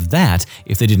top of that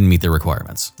if they didn't meet their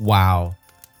requirements. Wow.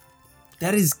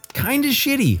 That is kind of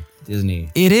shitty,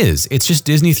 Disney. It is. It's just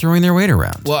Disney throwing their weight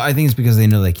around. Well, I think it's because they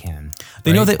know they can.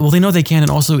 They know that. Well, they know they can,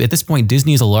 and also at this point,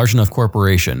 Disney is a large enough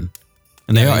corporation,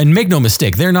 and they are. And make no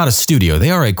mistake, they're not a studio.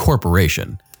 They are a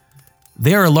corporation.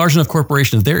 They are a large enough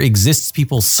corporation that there exists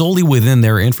people solely within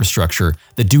their infrastructure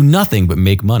that do nothing but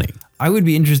make money. I would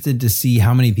be interested to see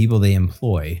how many people they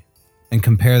employ and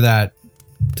compare that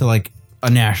to like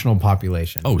a national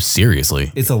population. Oh,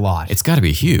 seriously? It's a lot. It's got to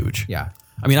be huge. Yeah.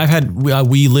 I mean,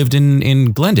 we lived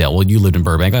in Glendale. Well, you lived in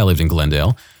Burbank. I lived in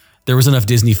Glendale. There was enough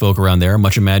Disney folk around there, as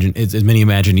many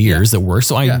Imagineers that were.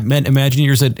 So I met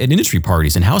Imagineers at industry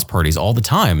parties and house parties all the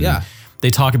time. Yeah. They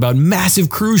talk about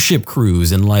massive cruise ship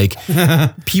crews and like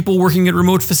people working at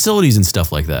remote facilities and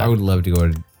stuff like that. I would love to go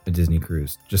on a Disney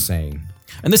cruise. Just saying.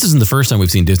 And this isn't the first time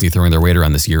we've seen Disney throwing their weight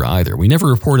around this year either. We never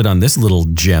reported on this little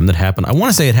gem that happened. I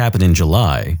want to say it happened in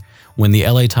July when the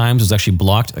LA Times was actually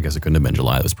blocked. I guess it couldn't have been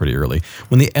July. It was pretty early.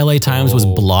 When the LA Times was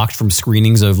blocked from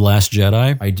screenings of Last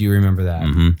Jedi. I do remember that.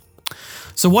 Mm-hmm.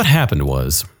 So what happened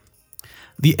was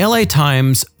the LA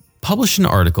Times published an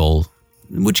article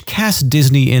which cast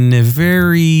Disney in a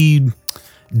very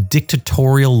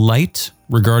dictatorial light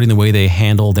regarding the way they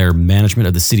handle their management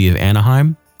of the city of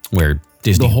Anaheim, where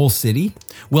Disney... The whole city?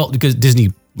 Well, because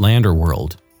Disneyland or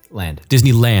World? Land.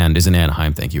 Disneyland is in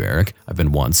Anaheim. Thank you, Eric. I've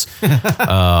been once.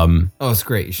 Oh, it's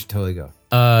great. You should totally go.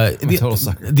 I'm a total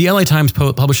sucker. The LA Times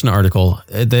published an article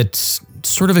that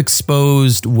sort of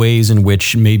exposed ways in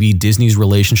which maybe Disney's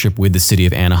relationship with the city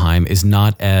of Anaheim is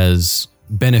not as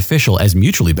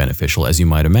mutually beneficial as you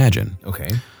might imagine.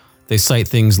 Okay. They cite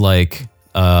things like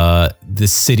the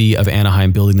city of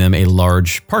Anaheim building them a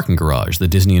large parking garage, the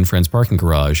Disney and Friends parking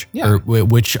garage,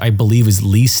 which I believe is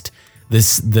leased.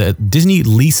 The Disney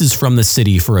leases from the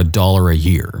city for $1 a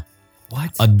year.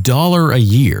 What? $1 a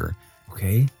year.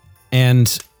 Okay.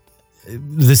 And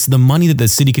the money that the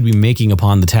city could be making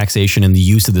upon the taxation and the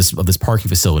use of this parking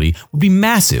facility would be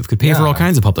massive. Could pay for all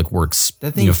kinds of public works.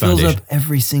 That thing fills foundation. up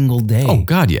every single day. Oh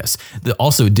God, yes.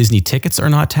 Also, Disney tickets are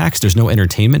not taxed. There's no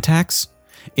entertainment tax.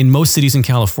 In most cities in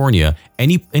California,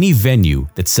 any venue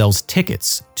that sells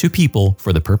tickets to people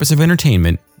for the purpose of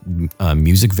entertainment,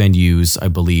 music venues, I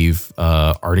believe,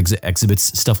 art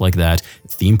exhibits, stuff like that,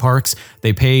 theme parks,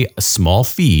 they pay a small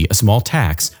fee, a small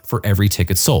tax for every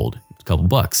ticket sold. A couple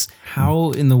bucks. How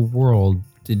in the world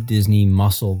did Disney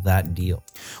muscle that deal?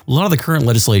 A lot of the current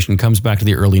legislation comes back to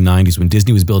the early 90s when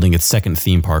Disney was building its second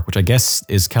theme park, which I guess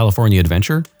is California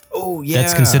Adventure. Oh, yeah.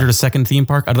 That's considered a second theme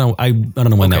park. I don't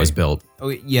know when that was built. Oh,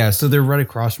 yeah. So they're right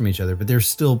across from each other, but they're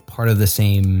still part of the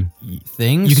same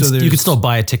thing. You can still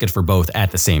buy a ticket for both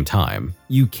at the same time.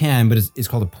 You can, but it's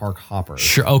called a park hopper.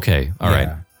 Sure. Okay. All right.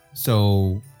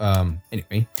 So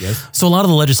anyway, yes. So a lot of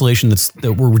the legislation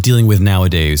that we're dealing with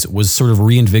nowadays was sort of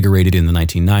reinvigorated in the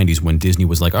 1990s when Disney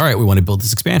was like, all right, we want to build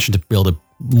this expansion to build a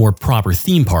more proper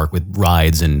theme park with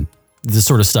rides and the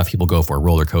sort of stuff people go for,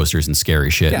 roller coasters and scary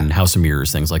shit and House of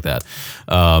Mirrors, things like that.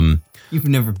 You've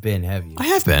never been, have you? I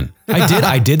have been.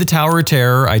 I did the Tower of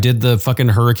Terror. I did the fucking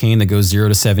hurricane that goes 0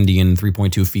 to 70 in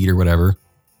 3.2 feet or whatever.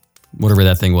 whatever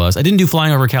that thing was. I didn't do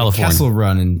Flying Over California. Kessel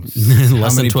Run and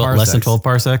less than 12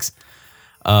 parsecs.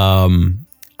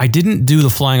 I didn't do the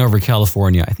Flying Over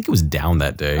California. I think it was down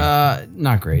that day.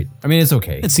 Not great. I mean, it's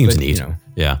okay. It seems but, neat.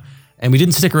 Yeah. And we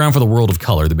didn't stick around for the World of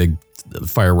Color, the big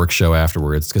fireworks show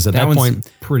afterwards, because at that point,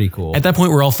 pretty cool. At that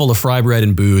point, we're all full of fry bread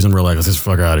and booze, and we're like, let's just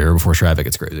fuck out of here before traffic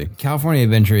gets crazy. California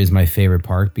Adventure is my favorite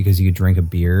park because you could drink a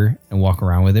beer and walk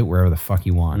around with it wherever the fuck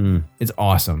you want. It's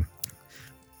awesome.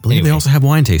 I believe they also have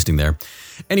wine tasting there.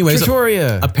 Anyways,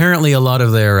 Victoria. Apparently a lot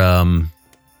of their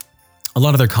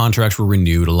contracts were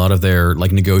renewed. A lot of their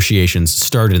negotiations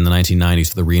started in the 1990s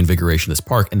for the reinvigoration of this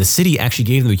park, and the city actually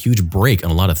gave them a huge break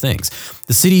on a lot of things.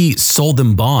 The city sold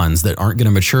them bonds that aren't going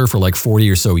to mature for 40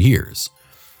 or so years.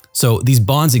 So these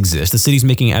bonds exist. The city's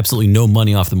making absolutely no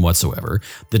money off them whatsoever.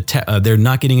 They're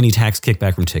not getting any tax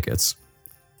kickback from tickets.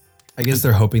 I guess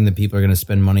they're hoping that people are going to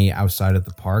spend money outside of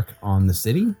the park on the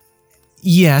city.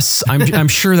 Yes, I'm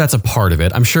sure that's a part of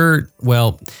it. I'm sure,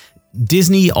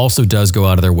 Disney also does go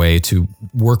out of their way to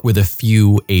work with a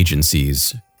few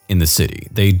agencies in the city.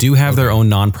 They do have their own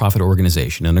nonprofit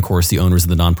organization. And of course, the owners of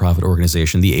the nonprofit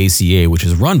organization, the ACA, which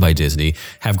is run by Disney,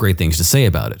 have great things to say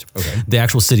about it. Okay. The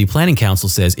actual city planning council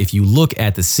says if you look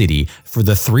at the city, for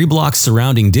the 3 blocks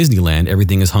surrounding Disneyland,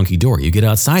 everything is hunky-dory. You get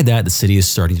outside that, the city is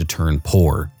starting to turn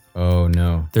poor. Oh,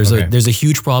 no. There's a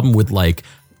huge problem with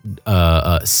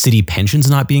city pensions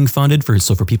not being funded for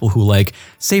people who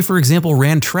say for example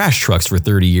ran trash trucks for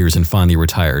 30 years and finally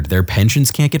retired. Their pensions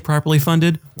can't get properly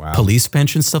funded. Wow. Police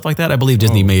pensions, stuff like that. I believe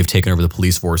Disney may have taken over the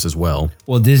police force as well.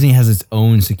 Well, Disney has its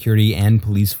own security and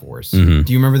police force. Do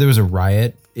you remember there was a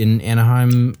riot in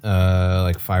Anaheim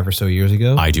 5 or so years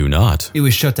ago? I do not. It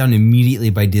was shut down immediately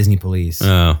by Disney police.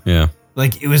 Oh, yeah.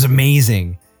 It was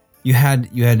amazing. You had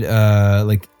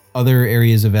other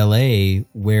areas of LA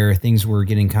where things were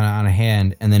getting kind of out of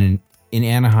hand, and then in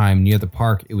Anaheim near the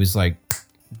park, it was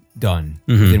done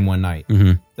within one night.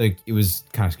 It was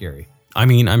kind of scary. I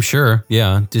mean, I'm sure.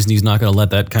 Yeah, Disney's not going to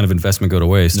let that kind of investment go to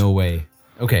waste. No way.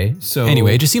 Okay, so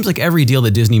anyway, it just seems like every deal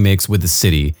that Disney makes with the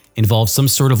city involves some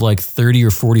sort of 30 or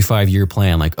 45 year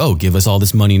plan. Give us all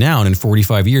this money now, and in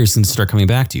 45 years, things start coming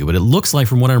back to you. But it looks like,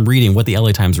 from what I'm reading, what the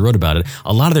LA Times wrote about it,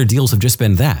 a lot of their deals have just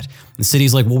been that. The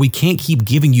city's well, we can't keep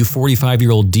giving you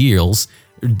 45-year-old deals,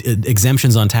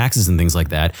 exemptions on taxes and things like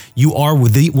that. You are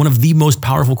one of the most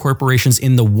powerful corporations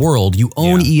in the world. You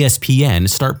own ESPN.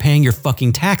 Start paying your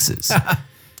fucking taxes.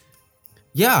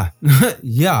 Yeah.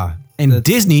 Yeah. And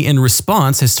Disney, in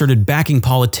response, has started backing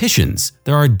politicians.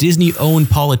 There are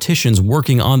Disney-owned politicians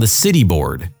working on the city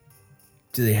board.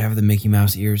 Do they have the Mickey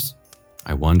Mouse ears?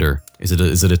 I wonder. Is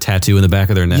it a tattoo in the back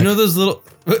of their neck? You know those little,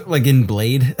 in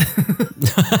Blade?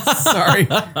 Sorry.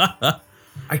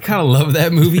 I kind of love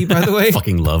that movie, by the way. I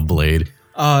fucking love Blade.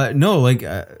 No,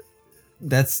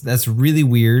 that's really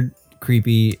weird,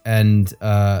 creepy, and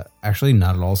actually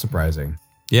not at all surprising.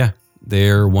 Yeah.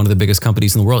 They're one of the biggest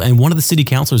companies in the world. And one of the city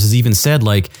councilors has even said,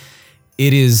 it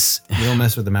is... You don't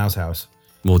mess with the Mouse House.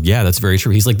 Well, yeah, that's very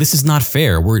true. He's like, this is not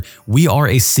fair. We are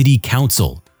a city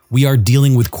council. We are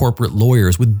dealing with corporate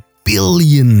lawyers with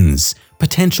billions,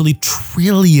 potentially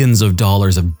trillions of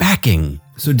dollars of backing.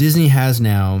 So Disney has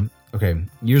now... Okay,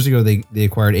 years ago, they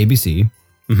acquired ABC.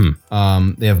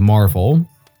 They have Marvel.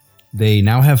 They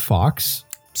now have Fox.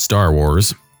 Star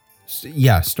Wars.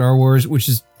 Yeah, Star Wars, which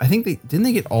is, I think didn't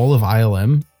they get all of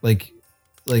ILM?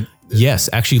 Yes,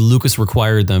 actually Lucas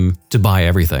required them to buy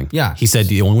everything. Yeah. He said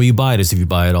the only way you buy it is if you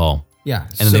buy it all. Yeah.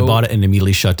 And then they bought it and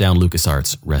immediately shut down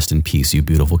LucasArts. Rest in peace, you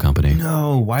beautiful company.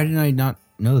 No, why did I not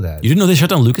know that? You didn't know they shut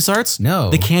down LucasArts? No.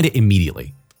 They canned it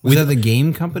immediately. Was that the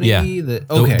game company? Yeah.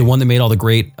 The one that made all the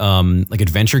great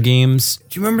adventure games.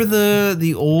 Do you remember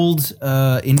the old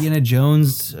Indiana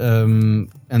Jones and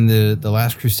the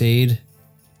Last Crusade?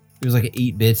 It was an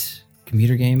 8-bit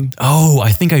computer game. Oh,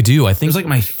 I think I do. It was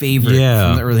my favorite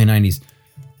from the early 90s.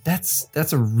 That's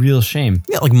a real shame.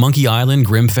 Yeah, Monkey Island,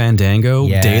 Grim Fandango,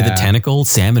 Yeah. Day of the Tentacle,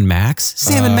 Sam and Max.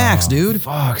 Sam and Max, dude.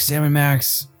 Fuck, Sam and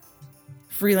Max.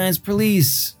 Freelance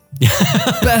Police.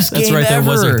 Best game That's right, ever. that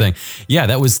was their thing. Yeah,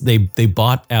 that was they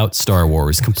bought out Star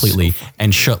Wars completely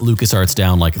and shut LucasArts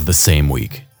down the same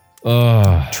week.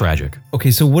 Tragic.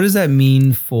 Okay, so what does that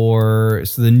mean for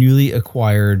the newly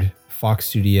acquired Fox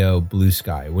Studio Blue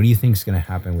Sky? What do you think is going to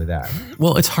happen with that?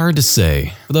 Well, it's hard to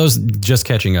say. For those just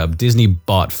catching up, Disney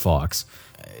bought Fox.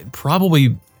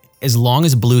 Probably as long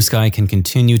as Blue Sky can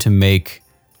continue to make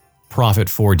profit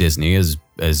for Disney, as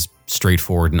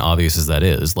straightforward and obvious as that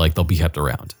is, they'll be kept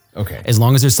around. Okay. As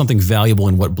long as there's something valuable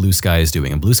in what Blue Sky is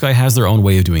doing. And Blue Sky has their own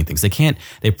way of doing things.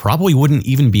 They probably wouldn't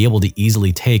even be able to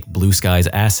easily take Blue Sky's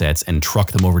assets and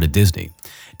truck them over to Disney.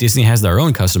 Disney has their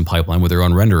own custom pipeline with their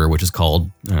own renderer, which is called,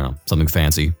 I don't know, something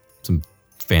fancy. Some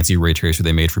fancy ray tracer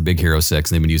they made for Big Hero 6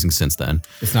 and they've been using since then.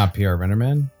 It's not PR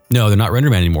RenderMan? No, they're not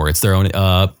RenderMan anymore. It's their own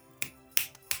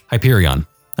Hyperion.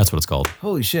 That's what it's called.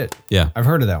 Holy shit. Yeah. I've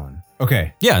heard of that one.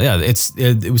 Okay. Yeah.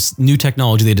 It was new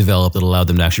technology they developed that allowed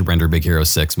them to actually render Big Hero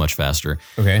 6 much faster.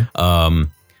 Okay.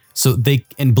 So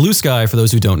and Blue Sky, for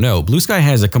those who don't know, Blue Sky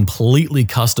has a completely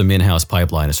custom in-house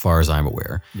pipeline as far as I'm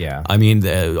aware. Yeah. I mean,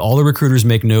 all the recruiters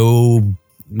make no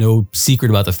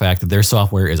secret about the fact that their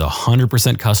software is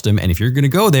 100% custom. And if you're going to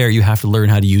go there, you have to learn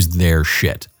how to use their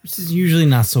shit. Which is usually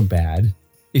not so bad.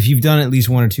 If you've done at least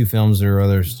 1 or 2 films or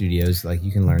other studios, like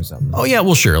you can learn something. Oh yeah,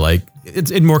 well sure. Like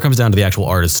it more comes down to the actual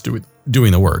artist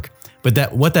doing the work.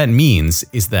 But what that means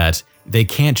is that they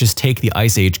can't just take the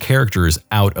Ice Age characters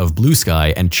out of Blue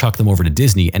Sky and chuck them over to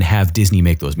Disney and have Disney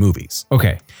make those movies.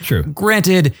 Okay, true.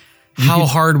 Granted, how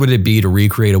hard would it be to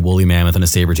recreate a woolly mammoth and a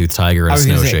saber-toothed tiger and a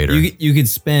snow shader? You could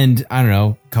spend, I don't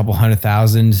know, a couple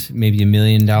 $100,000, maybe $1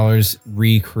 million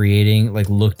recreating, like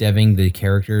look deving the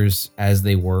characters as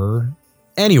they were.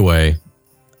 Anyway,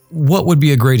 what would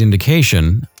be a great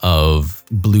indication of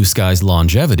Blue Sky's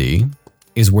longevity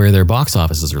is where their box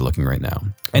offices are looking right now.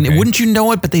 And wouldn't you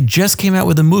know it, but they just came out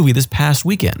with a movie this past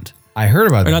weekend. I heard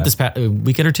about that. Or not this past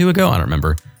weekend or 2 ago, I don't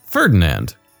remember.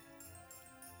 Ferdinand.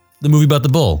 The movie about the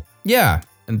bull. Yeah.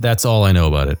 And that's all I know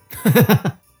about it.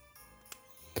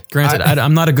 Granted,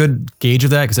 I'm not a good gauge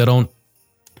of that because I don't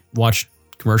watch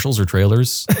commercials or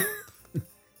trailers.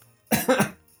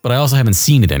 But I also haven't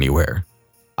seen it anywhere.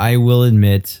 I will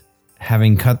admit,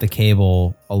 having cut the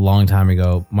cable a long time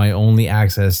ago, my only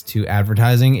access to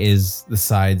advertising is the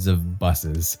sides of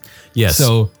buses. Yes.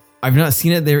 So I've not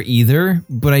seen it there either,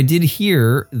 but I did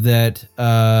hear that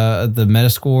the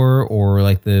Metascore or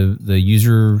like the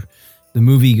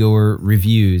moviegoer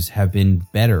reviews have been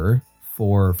better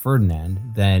for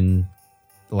Ferdinand than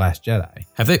The Last Jedi.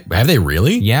 Have they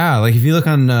really? Yeah, like if you look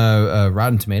on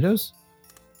Rotten Tomatoes,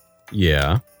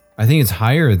 Yeah. I think it's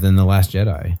higher than The Last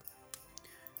Jedi.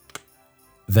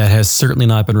 That has certainly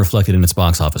not been reflected in its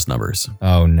box office numbers.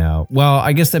 Oh no. Well,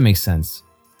 I guess that makes sense,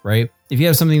 right? If you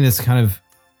have something that's kind of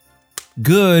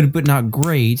good but not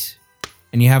great,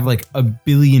 and you have like 1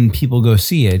 billion people go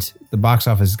see it, the box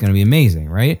office is going to be amazing,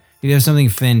 right? If you have something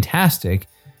fantastic,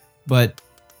 but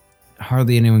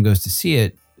hardly anyone goes to see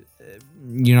it,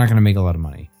 you're not going to make a lot of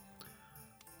money.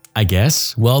 I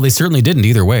guess. Well, they certainly didn't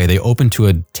either way. They opened to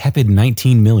a tepid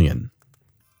 19 million.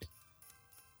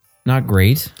 Not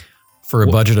great. For a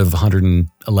budget of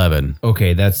 111.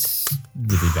 Okay, that's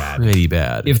really bad. Pretty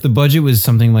bad. If the budget was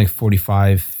something like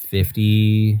 45,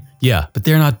 50. Yeah, but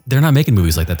they're not making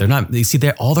movies like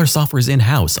that. All their software is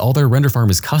in-house. All their render farm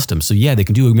is custom. So yeah, they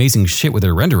can do amazing shit with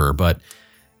their renderer, but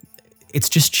it's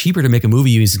just cheaper to make a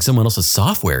movie using someone else's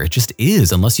software. It just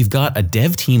is, unless you've got a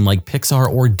dev team like Pixar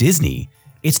or Disney.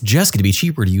 It's just going to be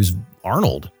cheaper to use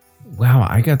Arnold. Wow,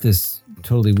 I got this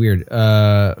totally weird.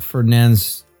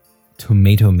 Ferdinand's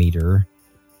tomatometer.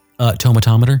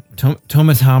 Tomatometer?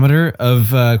 Tomatometer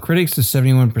of critics is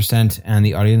 71% and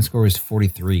the audience score is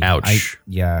 43. Ouch.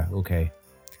 Yeah, okay.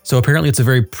 So apparently it's a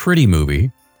very pretty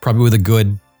movie, probably with a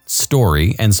good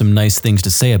story and some nice things to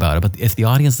say about it. But if the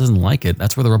audience doesn't like it,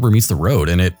 that's where the rubber meets the road.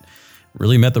 And it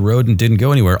really met the road and didn't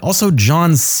go anywhere. Also,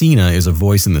 John Cena is a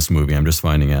voice in this movie, I'm just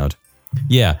finding out.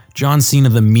 Yeah, John Cena,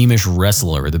 the meme-ish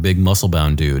wrestler, the big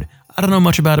muscle-bound dude. I don't know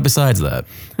much about it besides that.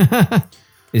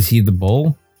 Is he the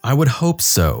bull? I would hope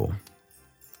so.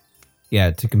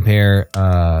 Yeah, to compare,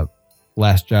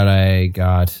 Last Jedi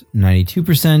got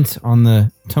 92% on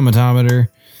the tomatometer.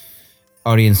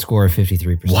 Audience score of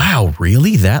 53%. Wow,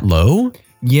 really? That low?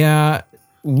 Yeah,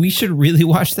 we should really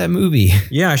watch that movie.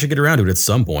 Yeah, I should get around to it at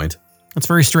some point. That's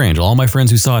very strange. All my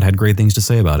friends who saw it had great things to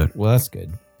say about it. Well, that's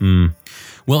good.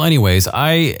 Well, anyways,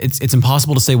 it's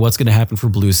impossible to say what's going to happen for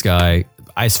Blue Sky.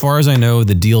 As far as I know,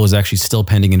 the deal is actually still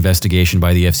pending investigation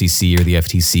by the FCC or the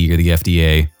FTC or the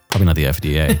FDA. Probably not the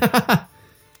FDA.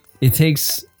 It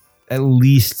takes at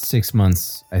least 6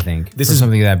 months, I think. This for is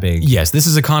something that big. Yes, this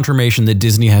is a confirmation that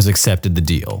Disney has accepted the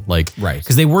deal. Like, right.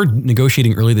 Because they were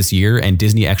negotiating early this year and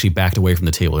Disney actually backed away from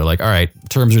the table. They're like, all right,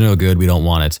 terms are no good. We don't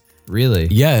want it. Really?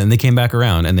 Yeah, and they came back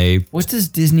around and they... What does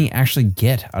Disney actually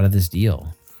get out of this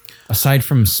deal? Aside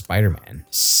from Spider-Man.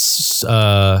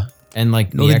 And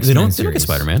like no, the they don't series. get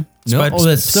Spider-Man. No,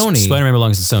 that's Sony. Spider-Man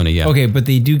belongs to Sony, yeah. Okay, but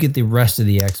they do get the rest of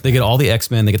the X-Men. They get all the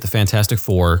X-Men. They get the Fantastic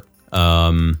Four.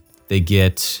 They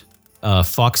get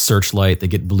Fox Searchlight. They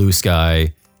get Blue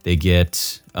Sky. They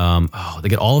get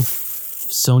all of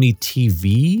Sony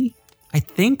TV, I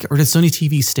think, or did Sony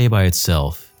TV stay by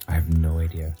itself? I have no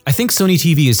idea. I think Sony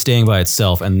TV is staying by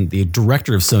itself, and the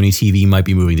director of Sony TV might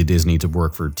be moving to Disney to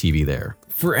work for TV there.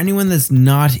 For anyone that's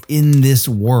not in this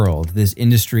world, this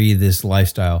industry, this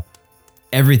lifestyle,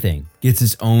 everything gets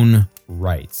its own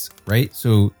rights, right?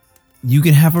 So you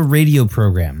can have a radio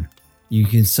program. You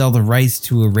can sell the rights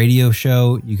to a radio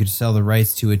show. You could sell the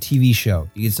rights to a TV show.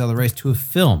 You can sell the rights to a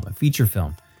film, a feature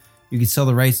film. You can sell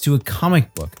the rights to a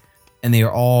comic book. And they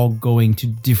are all going to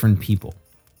different people.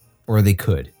 Or they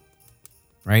could.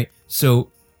 Right?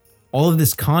 So all of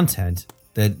this content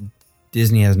that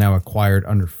Disney has now acquired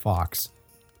under Fox,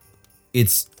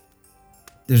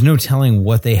 there's no telling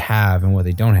what they have and what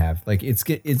they don't have. Like it's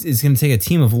going to take a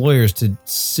team of lawyers to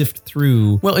sift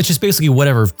through. Well, it's just basically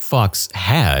whatever Fox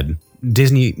had,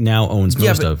 Disney now owns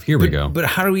most of. Here we go. But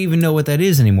how do we even know what that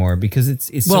is anymore? Because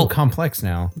it's so complex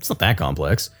now. It's not that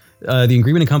complex. The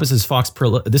agreement encompasses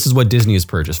this is what Disney has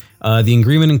purchased. The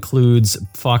agreement includes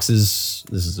Fox's,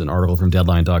 this is an article from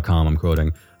Deadline.com, I'm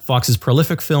quoting, Fox's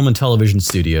prolific film and television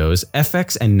studios,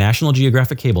 FX and National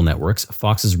Geographic cable networks,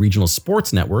 Fox's regional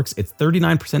sports networks, its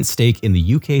 39% stake in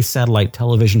the UK satellite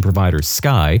television provider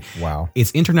Sky, Wow.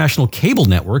 its international cable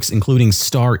networks, including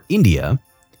Star India,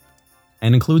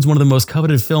 and includes one of the most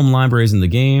coveted film libraries in the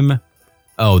game.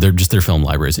 Oh, they're just their film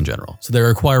libraries in general. So they're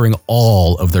acquiring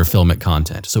all of their filmic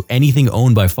content. So anything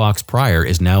owned by Fox prior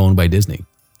is now owned by Disney.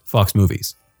 Fox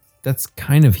Movies. That's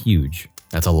kind of huge.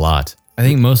 That's a lot. I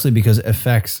think mostly because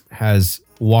FX has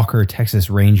Walker,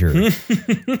 Texas Ranger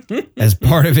as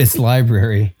part of its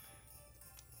library.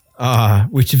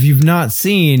 Which if you've not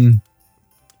seen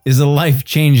is a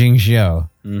life-changing show.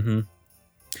 Mm-hmm.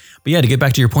 But yeah, to get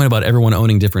back to your point about everyone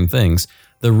owning different things,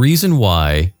 the reason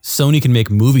why Sony can make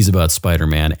movies about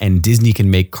Spider-Man and Disney can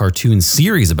make cartoon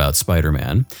series about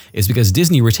Spider-Man is because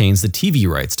Disney retains the TV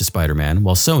rights to Spider-Man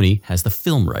while Sony has the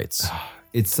film rights.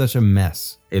 It's such a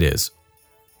mess. It is.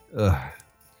 Ugh.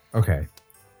 Okay.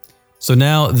 So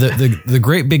now the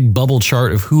great big bubble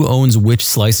chart of who owns which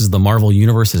slices of the Marvel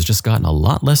universe has just gotten a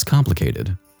lot less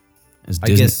complicated. As I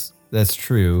guess that's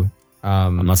true.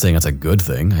 I'm not saying that's a good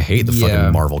thing. I hate the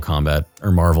fucking Marvel Combat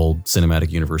or Marvel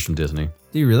Cinematic Universe from Disney.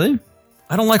 Do you really?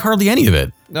 I don't like hardly any of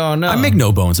it. No. I make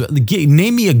no bones.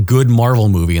 Name me a good Marvel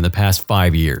movie in the past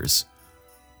 5 years.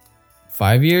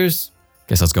 5 years?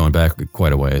 Guess that's going back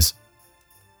quite a ways.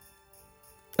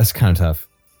 That's kind of tough.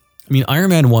 I mean, Iron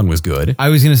Man 1 was good. I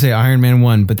was going to say Iron Man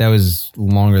 1, but that was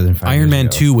longer than 5 years Iron Man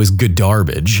ago. 2 was good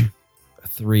garbage.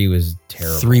 3 was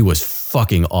terrible. 3 was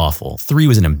fucking awful. 3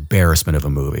 was an embarrassment of a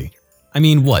movie. I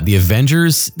mean, what? The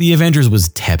Avengers? The Avengers was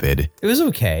tepid. It was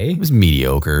okay. It was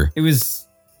mediocre.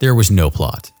 There was no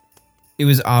plot. It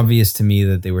was obvious to me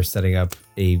that they were setting up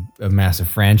a massive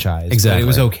franchise. Exactly. But it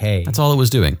was okay. That's all it was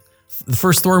doing. The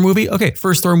first Thor movie? Okay,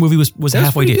 first Thor movie was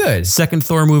halfway pretty decent. good. Second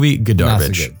Thor movie, good Not so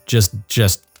garbage. good.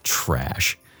 Just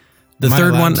trash. The Am I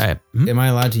third allowed one, to- Am I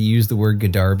allowed to use the word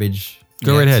garbage?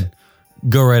 go right ahead.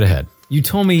 Go right ahead. You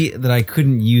told me that I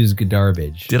couldn't use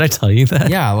garbage. Did I tell you that?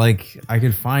 Yeah, like I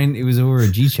could find it was over a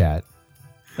G-chat.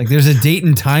 Like there's a date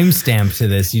and time stamp to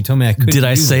this. You told me I couldn't. Did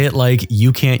I say it like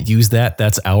you can't use that?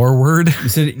 That's our word. You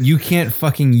said you can't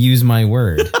fucking use my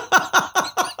word.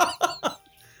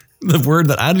 The word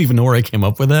that I don't even know where I came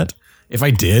up with that. If I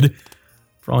did,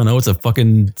 for all I know, it's a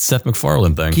fucking Seth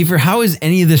MacFarlane thing. Kiefer, how is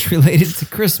any of this related to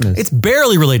Christmas? It's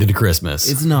barely related to Christmas.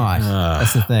 It's not.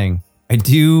 That's the thing. I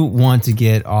do want to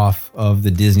get off of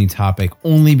the Disney topic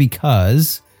only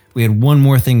because we had one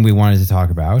more thing we wanted to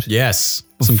talk about. Yes.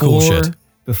 Some cool shit.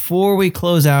 Before we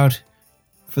close out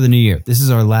for the new year, this is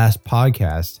our last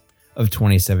podcast of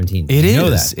 2017. It is. You know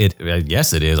that?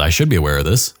 Yes, it is. I should be aware of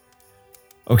this.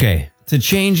 Okay, to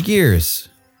change gears,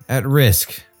 at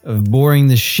risk of boring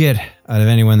the shit out of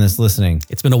anyone that's listening,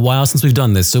 It's been a while since we've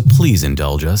done this, so please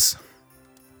indulge us.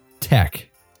 tech.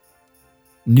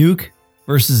 Nuke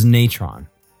versus Natron.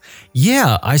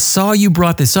 Yeah, I saw you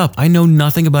brought this up. I know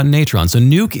nothing about Natron. So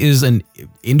Nuke is an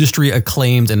industry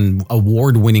acclaimed and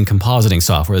award-winning compositing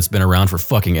software that's been around for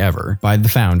fucking ever. By the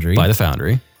Foundry. By the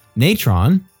Foundry.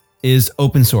 Natron is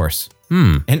open source.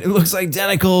 And it looks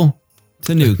identical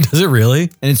to Nuke. Does it really?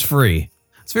 And it's free.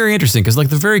 It's very interesting because like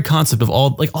the very concept of all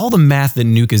the math that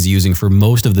Nuke is using for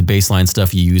most of the baseline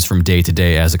stuff you use from day to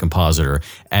day as a compositor,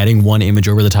 adding one image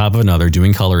over the top of another,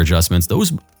 doing color adjustments,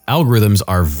 those algorithms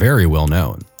are very well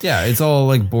known. Yeah, it's all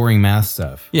like boring math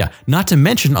stuff. Yeah, not to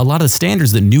mention a lot of the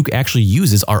standards that Nuke actually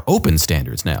uses are open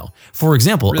standards now. For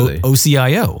example, Really?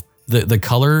 OCIO, the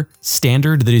color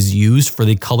standard that is used for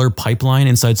the color pipeline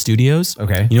inside studios.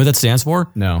 Okay. You know what that stands for?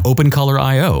 No. Open Color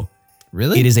IO.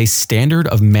 Really? It is a standard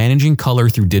of managing color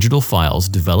through digital files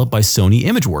developed by Sony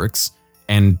ImageWorks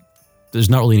and there's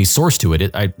not really any source to it.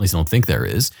 At least I don't think there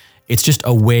is. It's just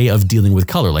a way of dealing with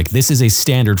color. Like this is a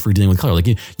standard for dealing with color. Like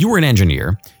you were an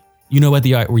engineer, you know what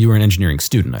or you were an engineering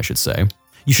student, I should say.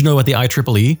 You should know what the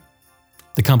IEEE,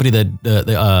 the company that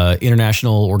the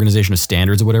International Organization of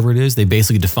Standards or whatever it is, they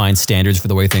basically define standards for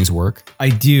the way things work. I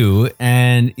do,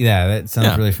 and yeah, that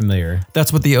sounds really familiar.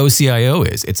 That's what the OCIO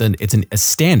is. It's a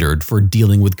standard for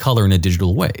dealing with color in a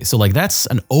digital way. So like that's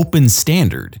an open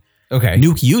standard. Okay.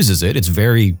 Nuke uses it. It's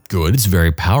very good. It's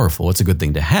very powerful. It's a good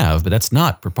thing to have, but that's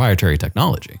not proprietary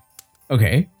technology.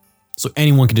 Okay. So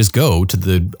anyone can just go to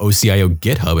the OCIO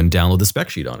GitHub and download the spec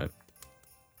sheet on it.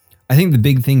 I think the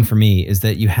big thing for me is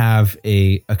that you have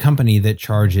a company that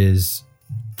charges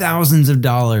thousands of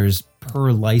dollars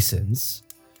per license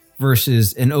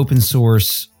versus an open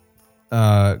source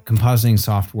compositing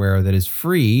software that is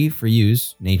free for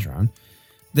use, Natron,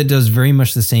 that does very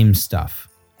much the same stuff.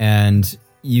 And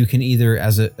you can either,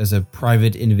 as a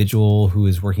private individual who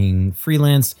is working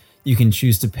freelance, you can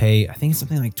choose to pay, I think it's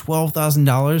something like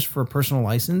 $12,000 for a personal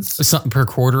license. Something per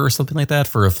quarter or something like that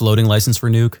for a floating license for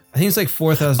Nuke? I think it's like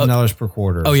 $4,000 per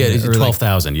quarter. Oh, yeah, it's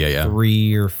 12,000. Yeah.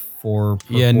 3 or 4 per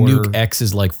quarter. Nuke X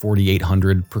is like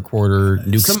 4,800 per quarter.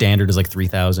 Nuke Standard is like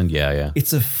 3,000. Yeah.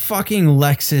 It's a fucking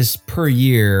Lexus per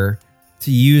year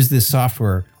to use this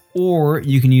software. Or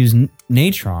you can use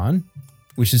Natron,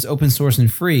 which is open source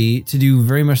and free, to do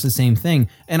very much the same thing.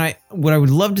 And what I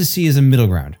would love to see is a middle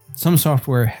ground. Some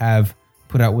software have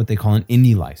put out what they call an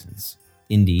indie license,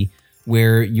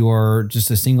 where you're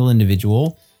just a single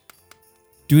individual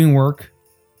doing work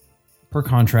per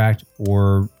contract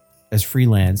or as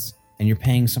freelance, and you're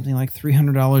paying something like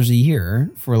 $300 a year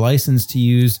for a license to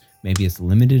use. Maybe it's a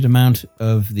limited amount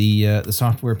of the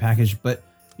software package, but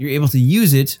you're able to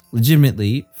use it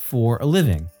legitimately for a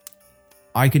living.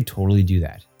 I could totally do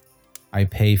that. I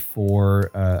pay for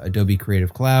Adobe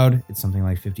Creative Cloud. It's something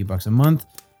like $50 a month.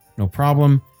 No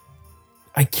problem.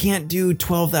 I can't do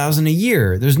 $12,000 a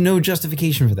year. There's no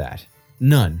justification for that.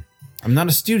 None. I'm not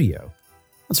a studio.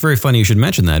 That's very funny you should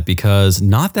mention that, because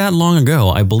not that long ago,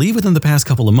 I believe within the past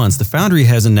couple of months, the Foundry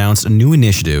has announced a new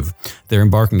initiative they're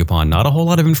embarking upon. Not a whole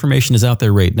lot of information is out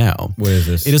there right now. What is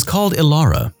this? It is called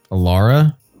Ilara.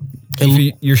 Ilara?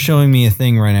 You're showing me a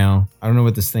thing right now. I don't know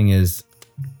what this thing is.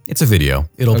 It's a video.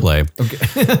 It'll play. Okay.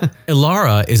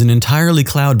 Ilara is an entirely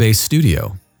cloud-based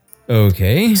studio.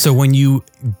 Okay. So when you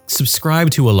subscribe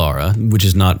to Ilara, which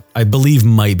is not, I believe,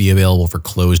 might be available for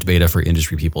closed beta for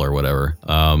industry people or whatever.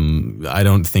 I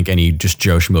don't think any just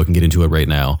Joe Schmo can get into it right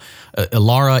now.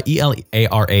 Ilara,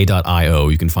 ELARA.io.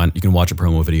 You can watch a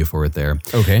promo video for it there.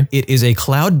 Okay. It is a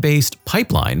cloud-based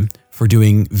pipeline for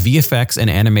doing VFX and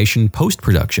animation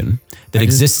post-production that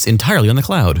exists entirely on the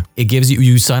cloud. It gives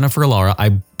you sign up for Ilara.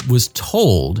 I was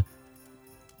told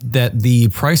that the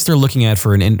price they're looking at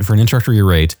for an introductory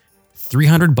rate,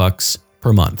 $300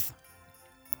 per month.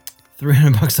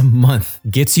 $300 a month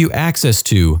gets you access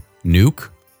to Nuke,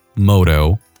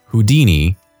 Modo,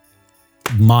 Houdini,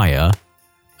 Maya,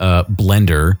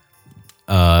 Blender.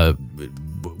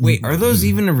 Wait, are those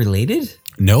even related?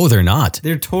 No, they're not.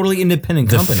 They're totally independent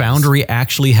companies. The Foundry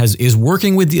actually is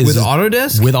working with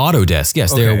Autodesk? With Autodesk,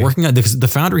 yes. Okay. They are working on the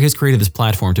Foundry has created this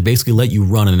platform to basically let you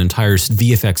run an entire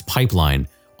VFX pipeline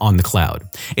on the cloud.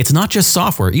 It's not just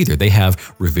software either. They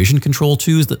have revision control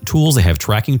tools, they have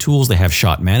tracking tools, they have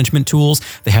shot management tools,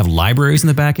 they have libraries in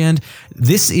the back end.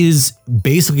 This is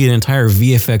basically an entire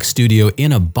VFX studio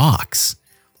in a box.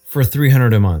 For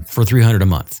 $300 a month. For $300 a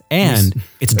month. And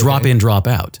it's drop in, drop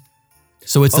out.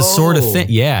 So it's the sort of thing,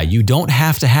 you don't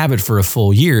have to have it for a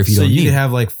full year if you don't need it. So you could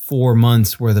have like 4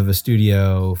 months worth of a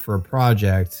studio for a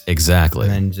project. Exactly.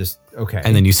 And then just,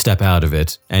 And then you step out of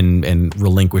it and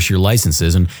relinquish your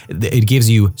licenses. And it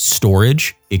gives you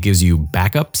storage, it gives you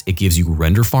backups, it gives you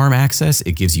render farm access,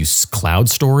 it gives you cloud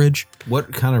storage.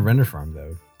 What kind of render farm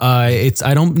though? I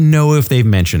don't know if they've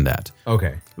mentioned that.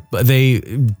 Okay. But they,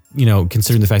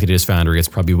 considering the fact that it is Foundry, it's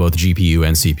probably both GPU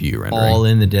and CPU rendering. All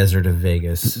in the desert of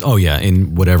Vegas. Oh yeah,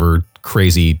 in whatever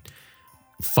crazy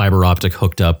fiber optic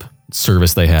hooked up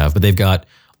service they have. But they've got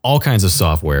all kinds of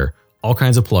software, all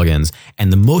kinds of plugins,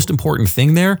 and the most important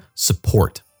thing there,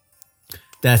 support.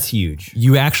 That's huge.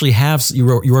 You actually have,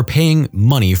 you are paying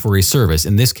money for a service,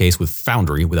 in this case with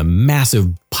Foundry, with a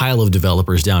massive pile of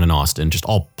developers down in Austin, just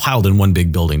all piled in one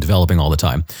big building, developing all the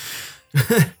time.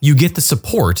 You get the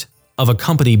support of a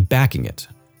company backing it.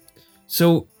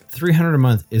 So $300 a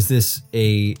month, is this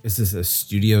a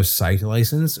studio site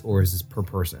license or is this per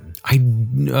person? I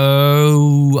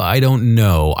don't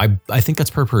know. I think that's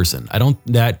per person.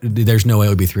 There's no way it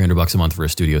would be $300 a month for a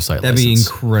studio site license. That'd be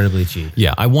incredibly cheap.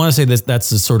 Yeah, I want to say that's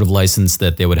the sort of license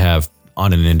that they would have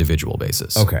on an individual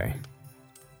basis. Okay.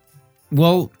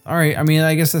 Well, all right. I mean,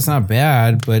 I guess that's not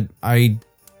bad, but I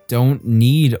don't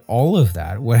need all of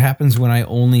that. What happens when I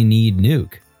only need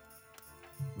Nuke?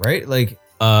 Right? Like,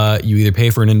 You either pay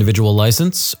for an individual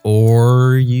license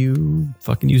or you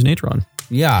fucking use Natron.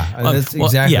 yeah, that's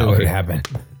exactly what would happen.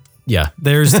 Yeah,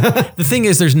 there's the thing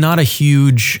is there's not a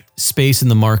huge space in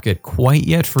the market quite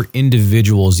yet for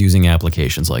individuals using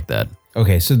applications like that.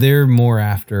 Okay, so they're more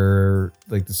after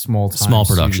like the small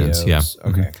Productions, studios. yeah.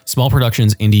 Okay. Mhm. Small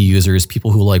productions, indie users,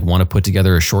 people who like want to put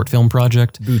together a short film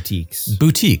project,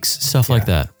 Boutiques, stuff like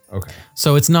that. Okay.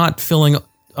 So it's not filling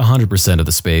 100% of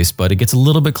the space, but it gets a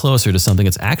little bit closer to something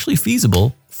that's actually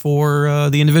feasible for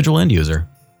the individual end user.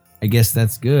 I guess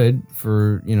that's good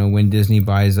for, when Disney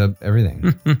buys up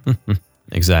everything.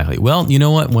 Exactly. Well, you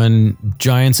know what? When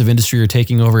giants of industry are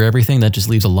taking over everything, that just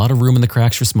leaves a lot of room in the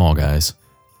cracks for small guys.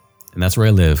 And that's where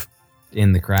I live.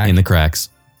 In the crack. In the cracks.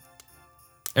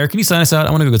 Eric, can you sign us out?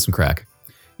 I want to go get some crack.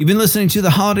 You've been listening to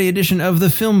the holiday edition of The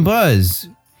Film Buzz.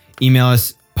 Email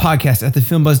us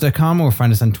podcast@thefilmbuzz.com or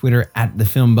find us on Twitter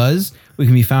 @thefilmbuzz. We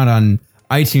can be found on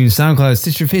iTunes, SoundCloud,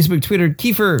 Stitcher, Facebook, Twitter.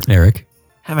 Kiefer, Eric.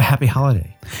 have a happy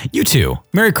holiday. You too.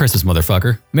 Merry Christmas,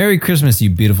 motherfucker. Merry Christmas, you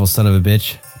beautiful son of a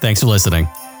bitch. Thanks for listening.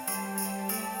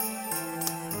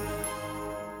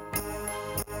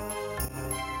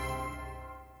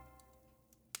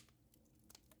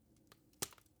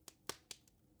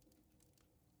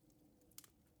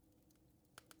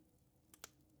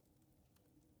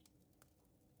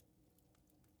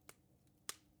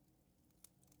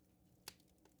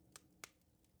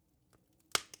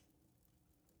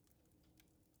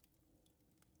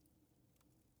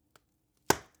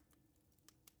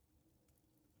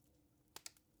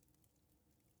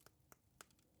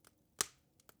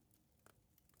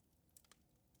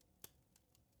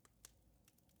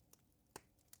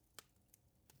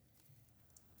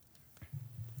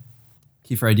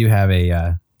 Kiefer, I do have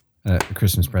a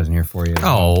Christmas present here for you.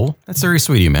 Oh, that's very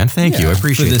sweet of you, man. Thank you. I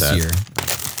appreciate for this that. year.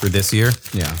 For this year?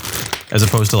 Yeah. As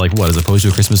opposed to like what? As opposed to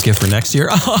a Christmas gift for next year?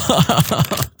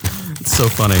 It's so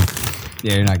funny.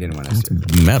 Yeah, you're not getting one next year.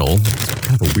 Metal. It's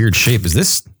kind of a weird shape. Is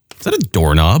that a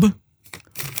doorknob?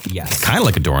 Yes. Kind of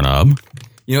like a doorknob.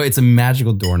 It's a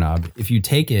magical doorknob. If you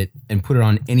take it and put it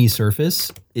on any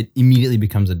surface, it immediately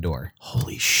becomes a door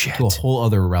Holy shit. to a whole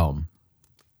other realm.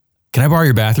 Can I borrow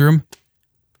your bathroom?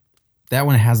 That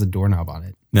one has a doorknob on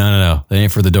it. No. That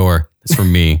ain't for the door. It's for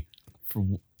me.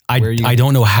 I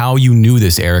don't know how you knew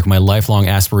this, Eric. My lifelong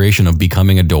aspiration of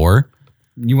becoming a door.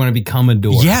 You want to become a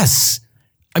door. Yes.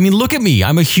 I mean, look at me.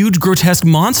 I'm a huge, grotesque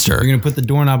monster. You're going to put the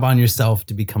doorknob on yourself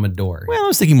to become a door. Well, I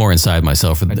was thinking more inside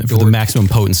myself for the maximum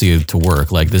potency to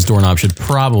work. Like this doorknob should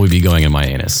probably be going in my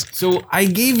anus. So I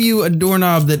gave you a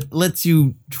doorknob that lets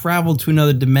you travel to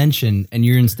another dimension, and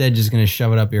you're instead just going to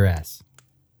shove it up your ass.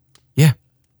 Yeah.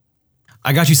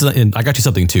 I got you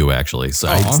something too, actually.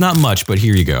 So it's not much, but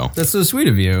here you go. That's so sweet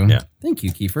of you. Yeah. Thank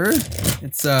you, Kiefer.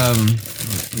 It's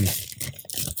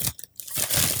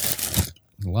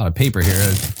there's a lot of paper here.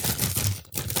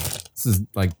 This is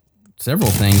like several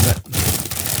things.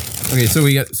 Okay, so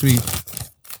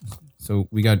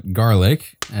we got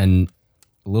garlic and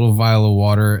a little vial of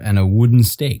water and a wooden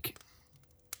stake.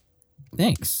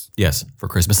 Thanks. Yes, for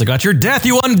Christmas I got your death,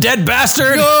 you undead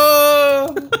bastard!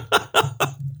 Oh!